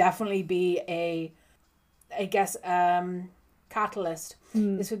 This would definitely be catalyst.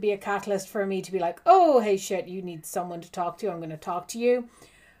 This would be a catalyst for me to be like, oh, hey, shit, you need someone to talk to. I'm going to talk to you.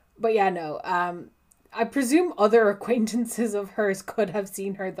 But yeah, no. I presume other acquaintances of hers could have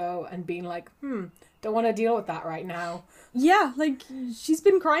seen her though and been like, don't want to deal with that right now. Yeah, like, she's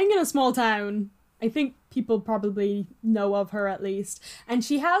been crying in a small town. I think people probably know of her at least. And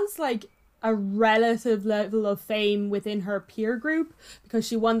she has, like, a relative level of fame within her peer group because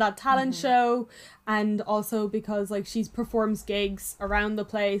she won that talent show, and also because, like, she performs gigs around the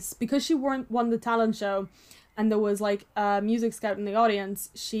place. Because she won the talent show and there was, like, a music scout in the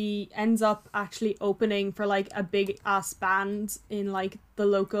audience, she ends up actually opening for, like, a big-ass band in, like, the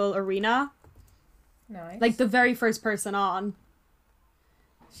local arena. Nice. Like the very first person on.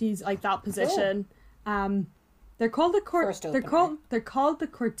 She's like that position. Cool. They're called the they're called the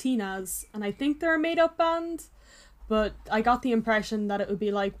Cortinas, and I think they're a made up band, but I got the impression that it would be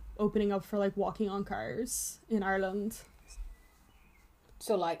like opening up for like Walking on Cars in Ireland.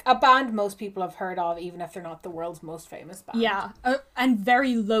 So like a band most people have heard of, even if they're not the world's most famous band. Yeah, and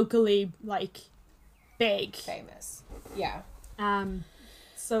very locally like big. Famous. Yeah.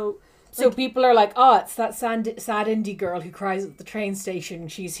 So people are like, oh, it's that sad indie girl who cries at the train station.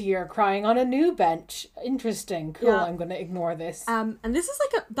 She's here crying on a new bench. Interesting. Cool. Yeah. I'm going to ignore this. And this is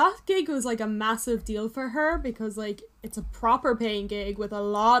like that gig was like a massive deal for her because like it's a proper paying gig with a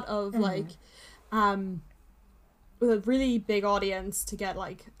lot of like, with a really big audience to get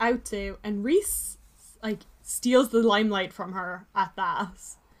like out to. And Reese like steals the limelight from her at that.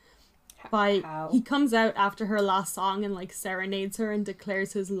 He comes out after her last song and like serenades her and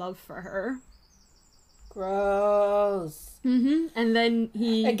declares his love for her. Gross. And then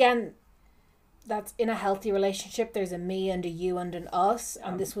again, that's in a healthy relationship. There's a me and a you and an us,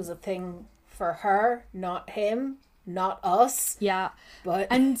 and this was a thing for her, not him, not us. Yeah,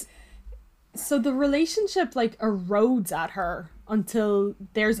 and so the relationship like erodes at her until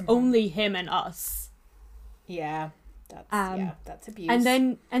there's only him and us. Yeah. That's abuse.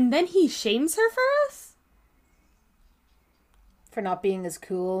 And then he shames her for us? For not being as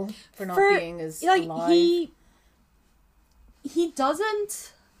cool, for not being as like alive. He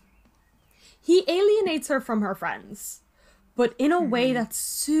doesn't. He alienates her from her friends, but in a way that's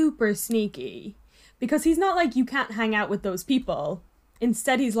super sneaky. Because he's not like, you can't hang out with those people.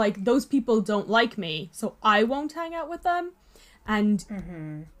 Instead, he's like, those people don't like me, so I won't hang out with them.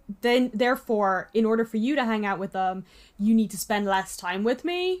 And then, therefore, in order for you to hang out with them, you need to spend less time with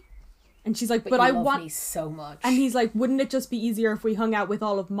me. And she's like, but I want me so much. And he's like, wouldn't it just be easier if we hung out with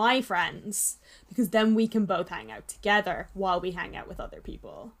all of my friends? Because then we can both hang out together while we hang out with other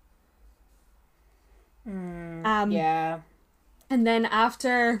people. Yeah. And then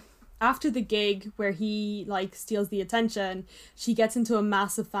after the gig where he like steals the attention, she gets into a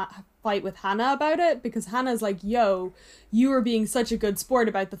massive fight with Hannah about it, because Hannah's like, yo, you were being such a good sport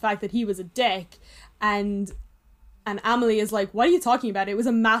about the fact that he was a dick, and Amelie is like, what are you talking about? It was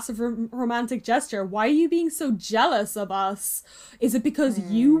a massive romantic gesture. Why are you being so jealous of us? Is it because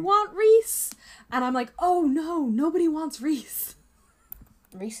you want Reese? And I'm like, oh no, nobody wants Reese.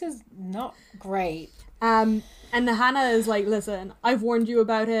 Reese is not great. And Hannah is like, listen, I've warned you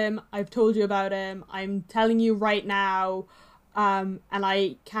about him. I've told you about him. I'm telling you right now. And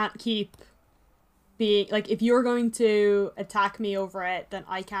I can't keep being, like, if you're going to attack me over it, then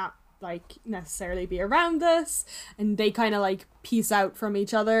I can't, like, necessarily be around this. And they kind of, like, peace out from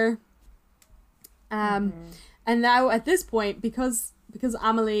each other. And now, at this point, because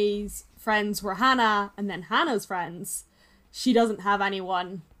Amelie's friends were Hannah, and then Hannah's friends, she doesn't have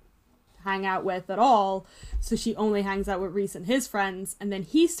anyone hang out with at all, so she only hangs out with Reese and his friends. And then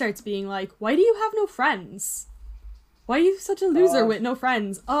he starts being like, why do you have no friends? Why are you such a loser with no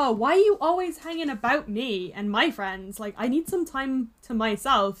friends? Oh, why are you always hanging about me and my friends? Like, I need some time to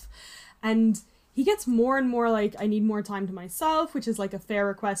myself. And he gets more and more like, I need more time to myself, which is like a fair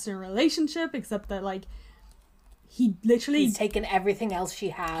request in a relationship, except that like he's taken everything else she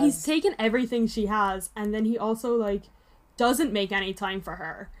has. He's taken everything she has, and then he also like doesn't make any time for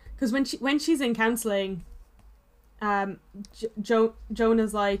her. Because when she's in counseling, Joan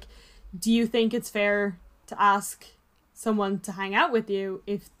is like, do you think it's fair to ask someone to hang out with you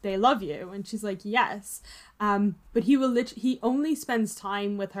if they love you? And she's like, yes. But he only spends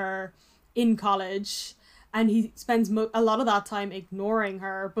time with her in college, and he spends a lot of that time ignoring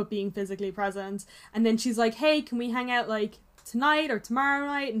her but being physically present. And then she's like, hey, can we hang out like tonight or tomorrow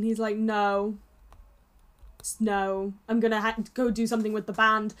night? And he's like, no, I'm gonna go do something with the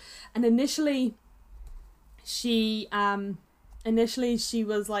band. And initially she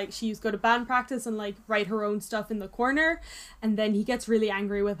was like, she used to go to band practice and like write her own stuff in the corner, and then he gets really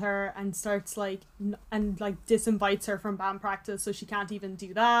angry with her and starts like disinvites her from band practice, so she can't even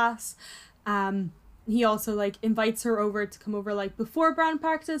do that. He also like invites her over to come over like before band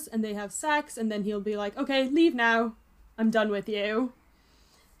practice, and they have sex, and then he'll be like, okay, leave now, I'm done with you.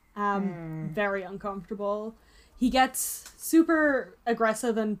 Very uncomfortable. He gets super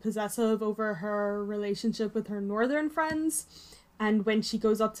aggressive and possessive over her relationship with her northern friends, and when she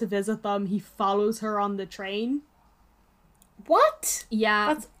goes up to visit them, he follows her on the train. What?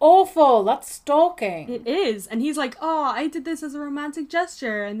 Yeah. That's awful. That's stalking. It is. And he's like, oh, I did this as a romantic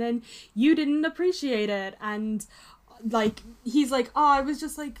gesture, and then you didn't appreciate it. And like, he's like, oh, I was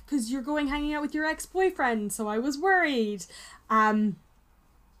just like, because you're going hanging out with your ex-boyfriend, so I was worried.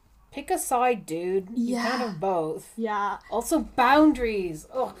 Pick a side, dude. You Yeah. can't have both. Yeah. Also, boundaries.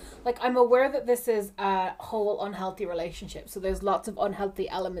 Oh, like, I'm aware that this is a whole unhealthy relationship, so there's lots of unhealthy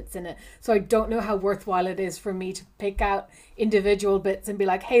elements in it. So I don't know how worthwhile it is for me to pick out individual bits and be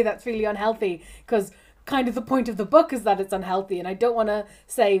like, hey, that's really unhealthy, because kind of the point of the book is that it's unhealthy, and I don't want to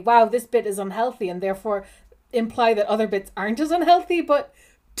say, wow, this bit is unhealthy, and therefore imply that other bits aren't as unhealthy. But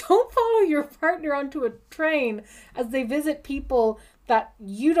don't follow your partner onto a train as they visit people that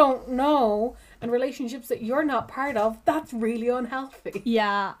you don't know and relationships that you're not part of. That's really unhealthy.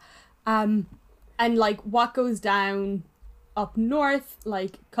 Yeah. And like what goes down up north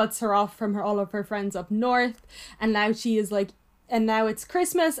like cuts her off from all of her friends up north, and now she is like, and now it's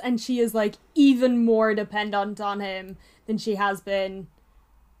Christmas and she is like even more dependent on him than she has been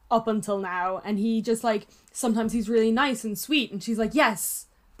up until now. And he just like, sometimes he's really nice and sweet and she's like, yes,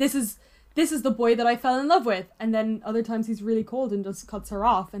 this is the boy that I fell in love with. And then other times he's really cold and just cuts her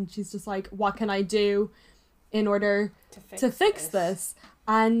off, and she's just like, what can I do in order to fix this?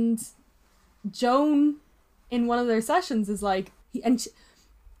 And Joan, in one of their sessions, is like, and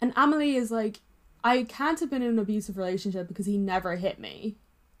Amelie is like, I can't have been in an abusive relationship because he never hit me.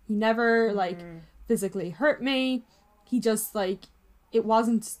 He never like physically hurt me. He just like,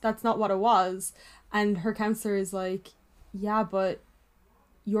 that's not what it was. And her counselor is like, yeah, but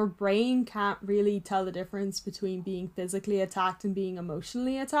your brain can't really tell the difference between being physically attacked and being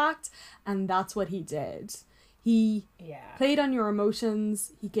emotionally attacked. And that's what he did. He played on your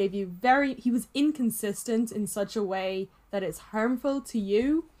emotions. He was inconsistent in such a way that it's harmful to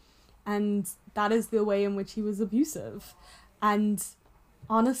you. And that is the way in which he was abusive. And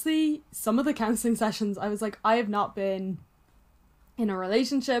honestly, some of the counseling sessions, I was like, I have not been in a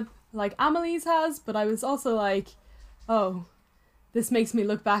relationship like Amelie's has, but I was also like, oh, this makes me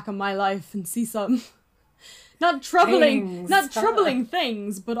look back on my life and see some not troubling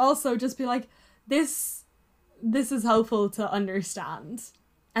things, but also just be like, this is helpful to understand.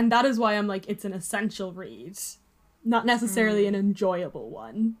 And that is why I'm like, it's an essential read. Not necessarily an enjoyable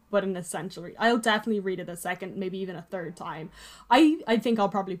one, but an essential read. I'll definitely read it a second, maybe even a third time. I think I'll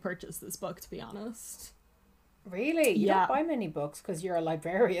probably purchase this book, to be honest. Really? You don't buy many books because you're a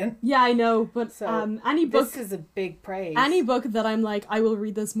librarian. Yeah, I know, but so any book... This is a big praise. Any book that I'm like, I will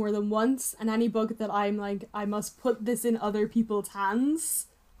read this more than once, and any book that I'm like, I must put this in other people's hands,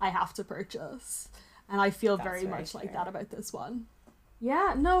 I have to purchase. And I feel very much like that about this one.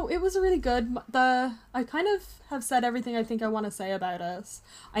 Yeah, no, it was really good. I kind of have said everything I think I want to say about it.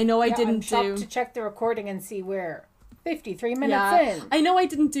 I know I'm shocked to check the recording and see we're 53 minutes in. I know I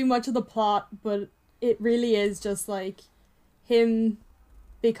didn't do much of the plot, but it really is just like him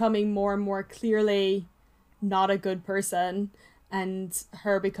becoming more and more clearly not a good person, and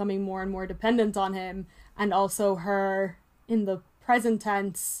her becoming more and more dependent on him, and also her in the present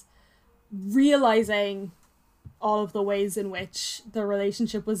tense realizing all of the ways in which the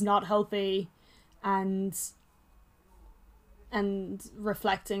relationship was not healthy, and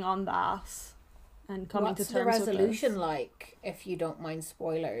reflecting on that and coming to terms with it. What's the resolution like, if you don't mind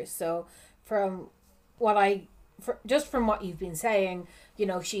spoilers? So from what you've been saying, you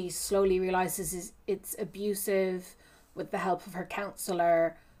know, she slowly realizes it's abusive with the help of her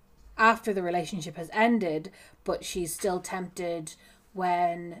counselor after the relationship has ended, but she's still tempted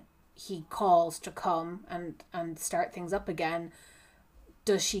when he calls to come and start things up again.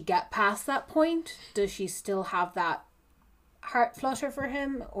 Does she get past that point? Does she still have that heart flutter for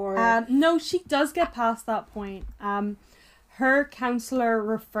him? Or no, she does get past that point. Her counselor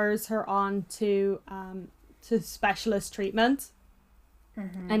refers her on to specialist treatment,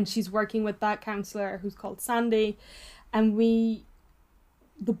 And she's working with that counselor who's called Sandy. And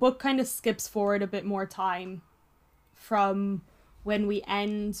the book kind of skips forward a bit more time from when we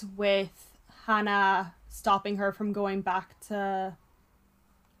end with Hannah stopping her from going back to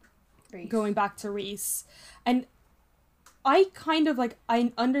Reese. And I kind of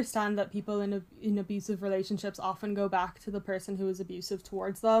I understand that people in abusive relationships often go back to the person who is abusive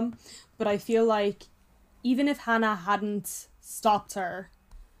towards them, but I feel like even if Hannah hadn't stopped her,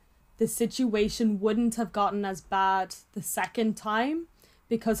 the situation wouldn't have gotten as bad the second time,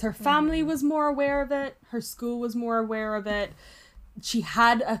 because her family was more aware of it, her school was more aware of it, she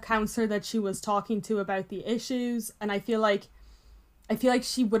had a counselor that she was talking to about the issues, and I feel like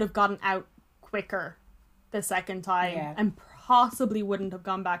she would have gotten out quicker the second time, and possibly wouldn't have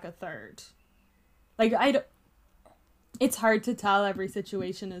gone back a third. It's hard to tell, every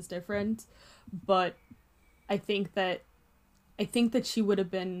situation is different, but I think that she would have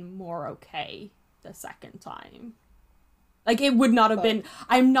been more okay the second time. It would not have been...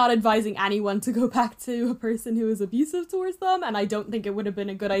 I'm not advising anyone to go back to a person who is abusive towards them, and I don't think it would have been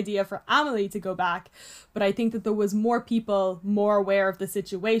a good idea for Amelie to go back, but I think that there was more people more aware of the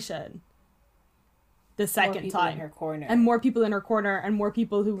situation the second time. In her corner. And more people in her corner, and more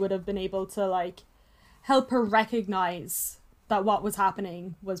people who would have been able to, help her recognize that what was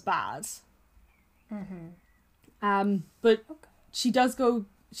happening was bad. But she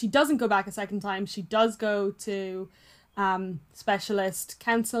doesn't go back a second time. She does go to specialist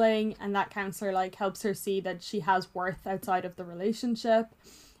counseling, and that counselor helps her see that she has worth outside of the relationship,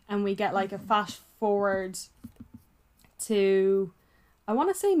 and we get a flash forward to, I want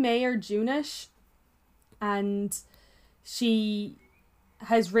to say, May or June-ish, and she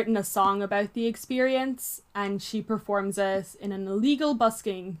has written a song about the experience, and she performs it in an illegal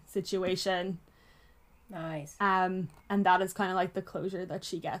busking situation. Nice. And that is kind of the closure that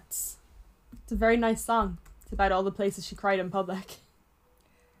she gets. It's a very nice song. It's about all the places she cried in public.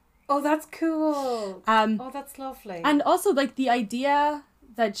 Oh, that's cool. Oh, that's lovely. And also the idea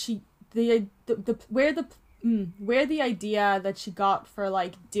that she where the idea that she got for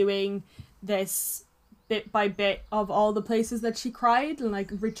doing this bit by bit of all the places that she cried,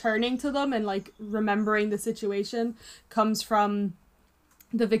 and returning to them and remembering the situation, comes from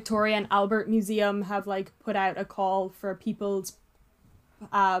the Victoria and Albert Museum have put out a call for people's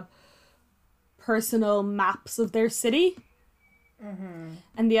personal maps of their city.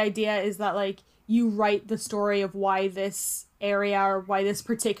 And the idea is that you write the story of why this area or why this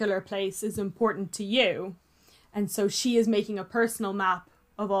particular place is important to you, and so she is making a personal map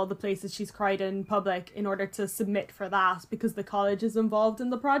of all the places she's cried in public in order to submit for that, because the college is involved in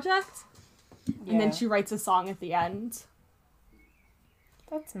the project. And then she writes a song at the end.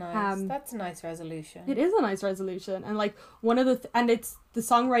 That's nice. That's a nice resolution. It is a nice resolution, and one of the the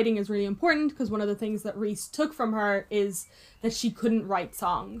songwriting is really important, because one of the things that Reese took from her is that she couldn't write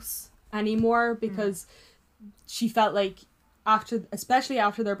songs anymore, because she felt especially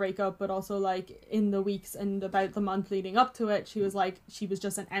after their breakup, but also in the weeks and about the month leading up to it, she was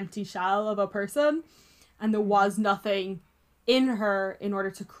just an empty shell of a person, and there was nothing in her in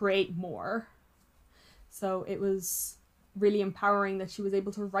order to create more. So it was really empowering that she was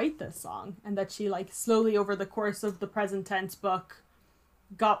able to write this song, and that she slowly over the course of the present tense book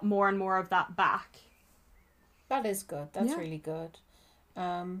got more and more of that back. That is good. That's really good.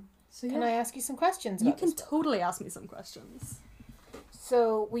 So can I ask you some questions about You can this book? totally ask me some questions.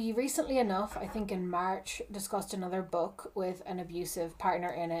 So we recently enough, I think in March, discussed another book with an abusive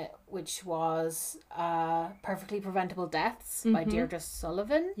partner in it, which was Perfectly Preventable Deaths by Deirdre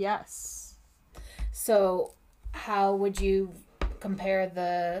Sullivan. Yes. So how would you compare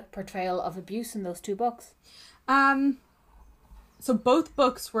the portrayal of abuse in those two books? So both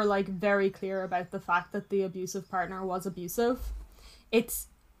books were very clear about the fact that the abusive partner was abusive. It's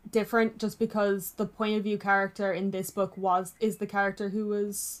different just because the point of view character in this book is the character who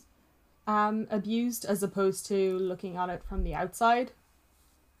was abused, as opposed to looking at it from the outside.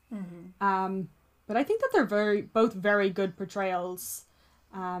 But I think that they're both very good portrayals.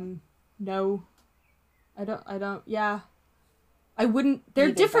 I wouldn't. They're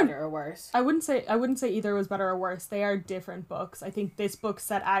Either different. better or worse. I wouldn't say either was better or worse. They are different books. I think this book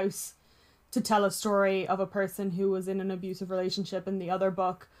set out to tell a story of a person who was in an abusive relationship, and the other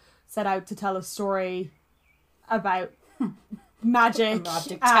book set out to tell a story about magic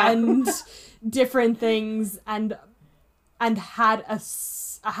and different things, and had a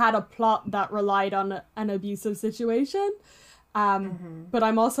plot that relied on an abusive situation. But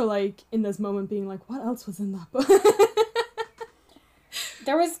I'm also in this moment being what else was in that book?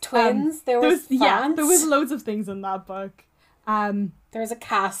 There was twins. There was there was loads of things in that book. There's a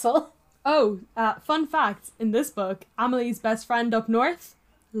castle. Oh, fun fact, in this book, Amelie's best friend up north,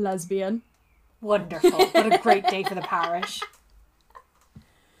 lesbian. Wonderful. What a great day for the parish.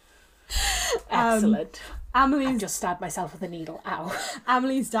 Excellent. Amelie's I've just stabbed myself with a needle. Ow.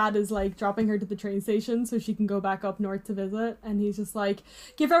 Amelie's dad is like dropping her to the train station so she can go back up north to visit, and he's just like,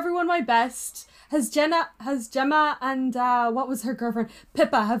 give everyone my best. Has Gemma and what was her girlfriend?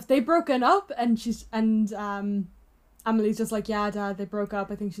 Pippa, have they broken up? And Amelie's just like, yeah, Dad, they broke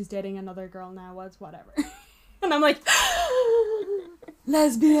up. I think she's dating another girl now. Whatever. And I'm like,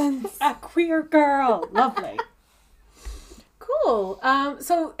 lesbians. A queer girl. Lovely. Cool.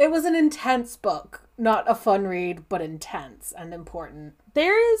 So it was an intense book. Not a fun read, but intense and important.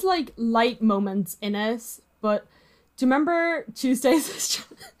 There is like light moments in it, but do you remember Tuesdays?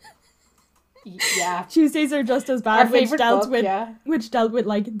 Yeah. Tuesdays Are Just As Bad, Our favorite book, which dealt with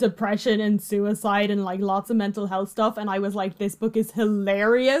like depression and suicide and like lots of mental health stuff, and I was like, this book is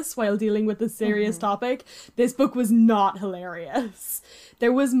hilarious while dealing with this serious topic. This book was not hilarious.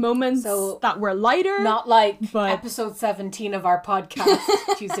 There was moments that were lighter, not like episode 17 of our podcast.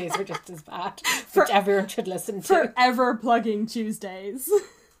 Tuesdays Are Just As Bad, which everyone should listen to. Forever plugging Tuesdays.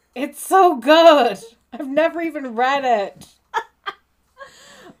 It's so good. I've never even read it.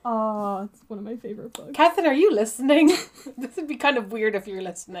 Oh, it's one of my favorite books. Catherine, are you listening? This would be kind of weird if you're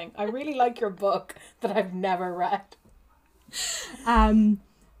listening. I really like your book that I've never read.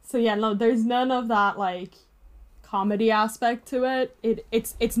 So yeah, no, there's none of that like comedy aspect to it.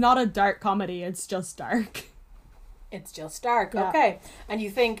 It's not a dark comedy, it's just dark. It's just dark. Yeah. Okay. And you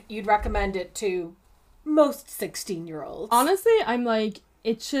think you'd recommend it to most 16-year-olds? Honestly, I'm like,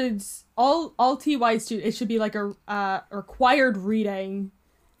 it should all TY students, it should be like a required reading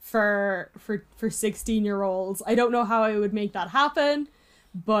for 16-year-olds. I don't know how I would make that happen,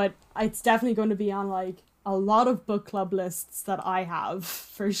 but it's definitely going to be on like a lot of book club lists that I have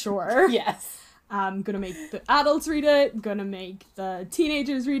for sure. Yes. I'm gonna make the adults read it, gonna make the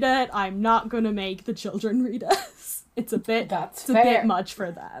teenagers read it. I'm not gonna make the children read it. It's a bit a bit much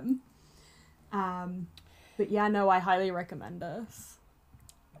for them. But yeah, no, I highly recommend this.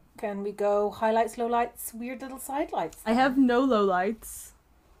 Can we go highlights, lowlights, weird little sidelights? I have no lowlights.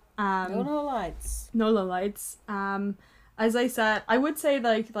 No lowlights. No lowlights. As I said, I would say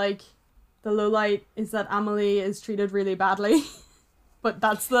like the lowlight is that Amelie is treated really badly. But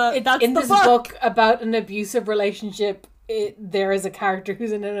that's in the this book about an abusive relationship. There is a character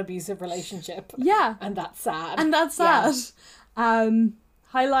who's in an abusive relationship. Yeah, and that's sad. Yeah.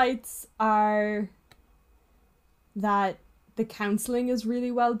 Highlights are that the counseling is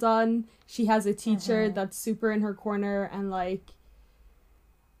really well done. She has a teacher that's super in her corner and like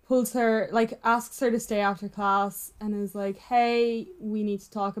pulls her, like asks her to stay after class and is like, hey, we need to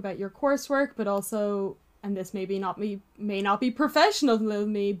talk about your coursework, but also, and this may not be professional of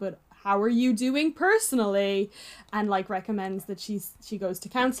me, but how are you doing personally? And like recommends that she goes to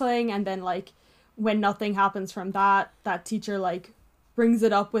counseling, and then like when nothing happens from that teacher like brings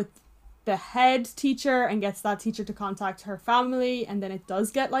it up with the head teacher and gets that teacher to contact her family, and then it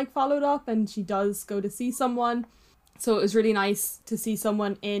does get like followed up and she does go to see someone. So it was really nice to see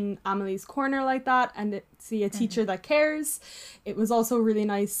someone in Amelie's corner like that and see a teacher that cares. It was also really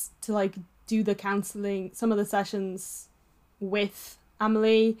nice to like do the counseling, some of the sessions with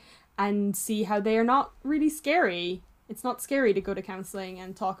Amelie, and see how they are not really scary. It's not scary to go to counseling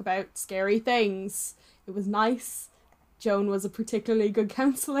and talk about scary things. It was nice. Joan was a particularly good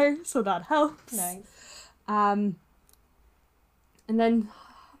counselor, so that helps. Nice. And then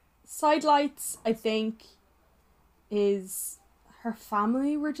sidelights, I think, is her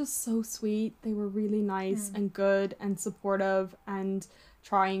family were just so sweet. They were really nice and good and supportive and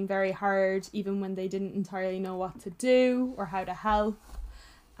trying very hard even when they didn't entirely know what to do or how to help.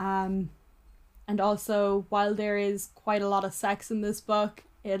 And also, while there is quite a lot of sex in this book,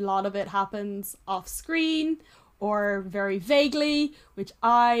 a lot of it happens off screen or very vaguely, which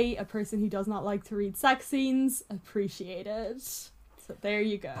I, a person who does not like to read sex scenes, appreciated. So there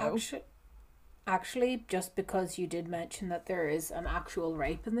you go. Actually, just because you did mention that there is an actual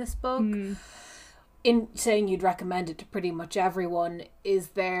rape in this book, in saying you'd recommend it to pretty much everyone, is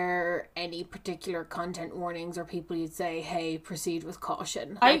there any particular content warnings or people you'd say, hey, proceed with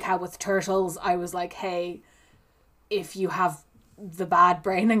caution? Like how with Turtles, I was like, hey, if you have the bad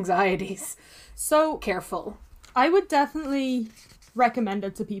brain anxieties, so careful. I would definitely recommend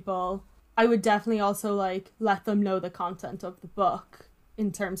it to people. I would definitely also like let them know the content of the book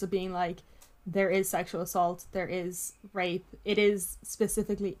in terms of being like, there is sexual assault, there is rape, it is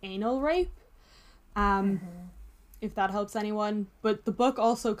specifically anal rape, if that helps anyone. But the book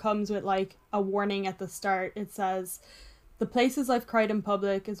also comes with like a warning at the start. It says The Places I've Cried in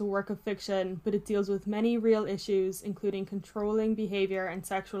Public is a work of fiction, but it deals with many real issues, including controlling behavior and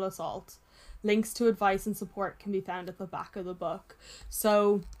sexual assault. Links to advice and support can be found at the back of the book.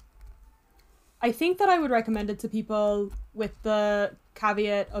 So I think that I would recommend it to people with the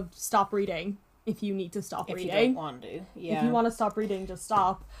caveat of stop reading if you need to stop reading. If you don't want to, yeah. If you want to stop reading, just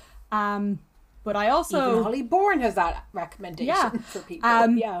stop. But I also... Even Holly Bourne has that recommendation for people.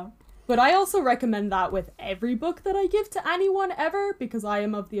 Yeah. But I also recommend that with every book that I give to anyone ever, because I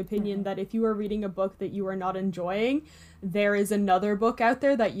am of the opinion that if you are reading a book that you are not enjoying, there is another book out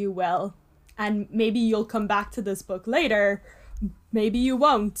there that you will. And maybe you'll come back to this book later, maybe you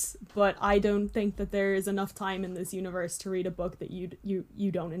won't, but I don't think that there is enough time in this universe to read a book that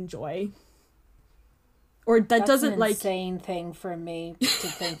you don't enjoy. Or that doesn't That's an insane thing for me to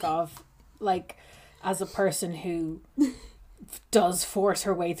think of, like, as a person who does force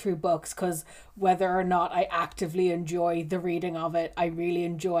her way through books, because whether or not I actively enjoy the reading of it, I really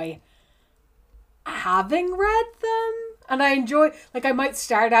enjoy having read them. And I enjoy, like, I might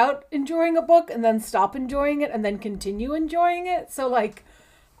start out enjoying a book and then stop enjoying it and then continue enjoying it. So, like,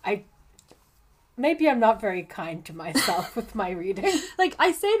 maybe I'm not very kind to myself with my reading. Like,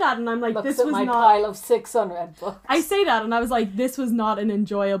 I say that and I'm like, Looks this at was my not... pile of 6 unread books. I say that and I was like, this was not an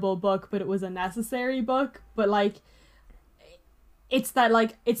enjoyable book, but it was a necessary book. But, like, it's that,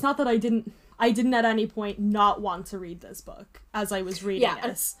 like, it's not that I didn't at any point not want to read this book as I was reading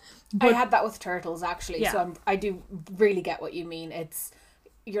it. I had that with Turtles, actually. Yeah. So I do really get what you mean.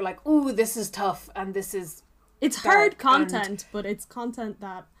 You're like, ooh, this is tough, and this is... It's hard content, but it's content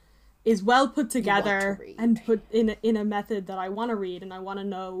that is well put together and put in a method that I want to read, and I want to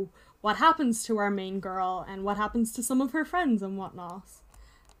know what happens to our main girl and what happens to some of her friends and whatnot.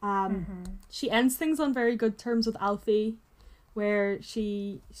 She ends things on very good terms with Alfie, where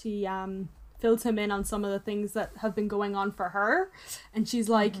she fills him in on some of the things that have been going on for her, and she's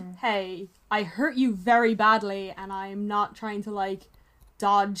like, hey, I hurt you very badly, and I'm not trying to, like,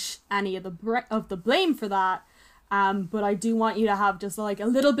 dodge any of the blame for that, but I do want you to have just, like, a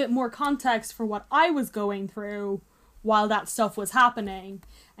little bit more context for what I was going through while that stuff was happening.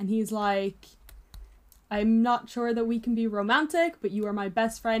 And he's like, I'm not sure that we can be romantic, but you are my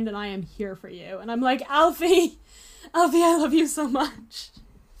best friend and I am here for you. And I'm like, Alfie, I love you so much.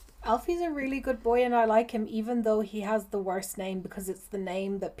 Alfie's a really good boy, and I like him, even though he has the worst name, because it's the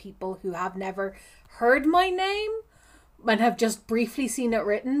name that people who have never heard my name and have just briefly seen it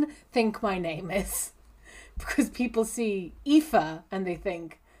written think my name is. Because people see Aoife and they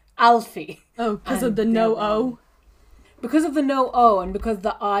think Alfie. Oh, because of the no O? Because of the no O, and because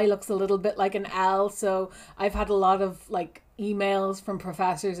the I looks a little bit like an L. So I've had a lot of, like, emails from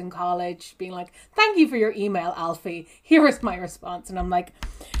professors in college being like, thank you for your email, Alfie. Here is my response. And I'm like,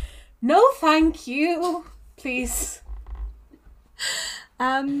 no, thank you. Please.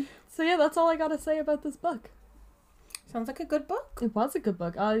 So yeah, that's all I gotta say about this book. Sounds like a good book. It was a good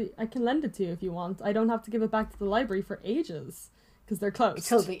book. I can lend it to you if you want. I don't have to give it back to the library for ages, because they're closed.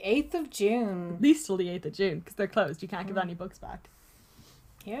 Till the 8th of June. At least till the 8th of June, because they're closed. You can't give any books back.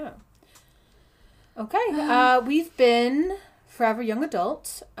 Yeah. Okay, we've been Forever Young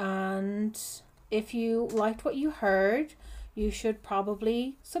Adult, and if you liked what you heard, you should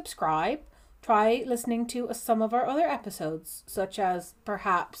probably subscribe. Try listening to some of our other episodes, such as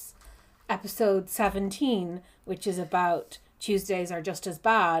perhaps episode 17, which is about Tuesdays Are Just As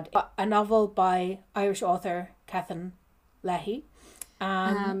Bad, a novel by Irish author Kethin Leahy.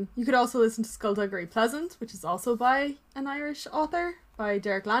 You could also listen to Skullduggery Pleasant, which is also by an Irish author, by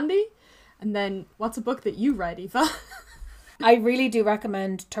Derek Landy. And then, what's a book that you read, Aoife? I really do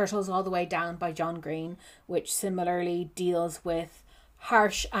recommend Turtles All the Way Down by John Green, which similarly deals with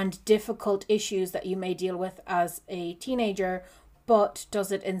harsh and difficult issues that you may deal with as a teenager, but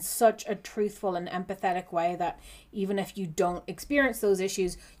does it in such a truthful and empathetic way that even if you don't experience those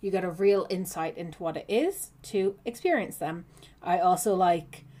issues, you get a real insight into what it is to experience them. I also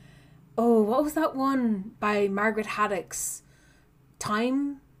like, what was that one by Margaret Haddock's?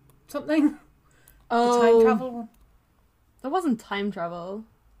 Time something? Oh, the time travel. That wasn't time travel.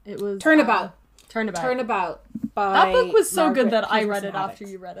 It was Turnabout. Turnabout By that book was so Margaret good that I Peterson read it Haddock. after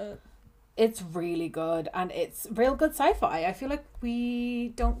you read it. It's really good, and it's real good sci-fi. I feel like we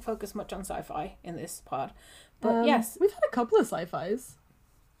don't focus much on sci-fi in this pod. But yes. We've had a couple of sci-fis.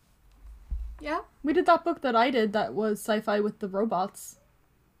 Yeah. We did that book that I did that was sci-fi with the robots.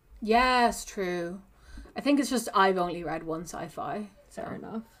 Yes, true. I think it's just I've only read one sci-fi. Fair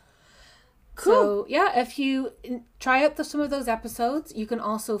enough. Cool. So, yeah, if you try out some of those episodes, you can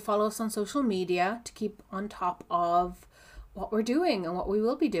also follow us on social media to keep on top of what we're doing and what we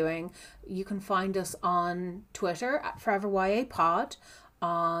will be doing. You can find us on Twitter at ForeverYAPod,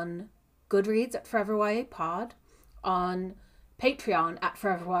 on Goodreads at ForeverYAPod, on Patreon at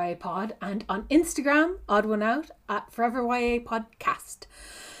ForeverYAPod, and on Instagram, odd one out, at ForeverYAPodcast.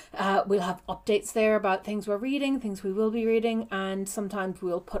 We'll have updates there about things we're reading, things we will be reading, and sometimes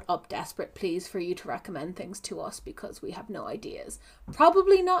we'll put up desperate pleas for you to recommend things to us because we have no ideas.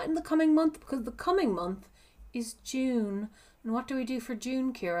 Probably not in the coming month, because the coming month is June. And what do we do for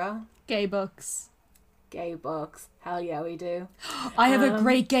June, Kira? Gay books. Gay books. Hell yeah, we do. I have a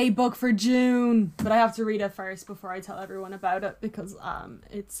great gay book for June, but I have to read it first before I tell everyone about it because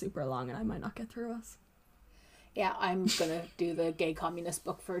it's super long and I might not get through it. Yeah, I'm gonna do the gay communist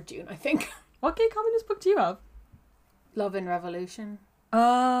book for June, I think. What gay communist book do you have? Love and Revolution.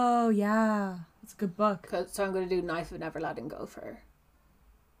 Oh, yeah. It's a good book. So I'm gonna do Knife of Never Letting Go for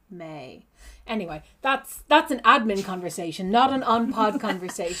May. Anyway, that's an admin conversation, not an on-pod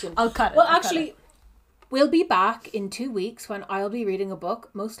conversation. I'll cut it. Well, I'll cut actually, it. we'll be back in 2 weeks when I'll be reading a book,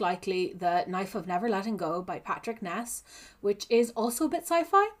 most likely The Knife of Never Letting Go by Patrick Ness, which is also a bit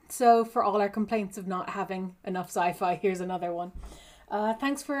sci-fi. So for all our complaints of not having enough sci-fi, here's another one.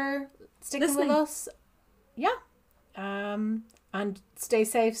 Thanks for sticking with us. Yeah. And stay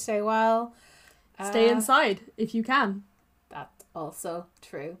safe, stay well. Stay inside if you can. That's also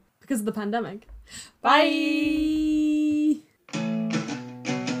true. Because of the pandemic. Bye!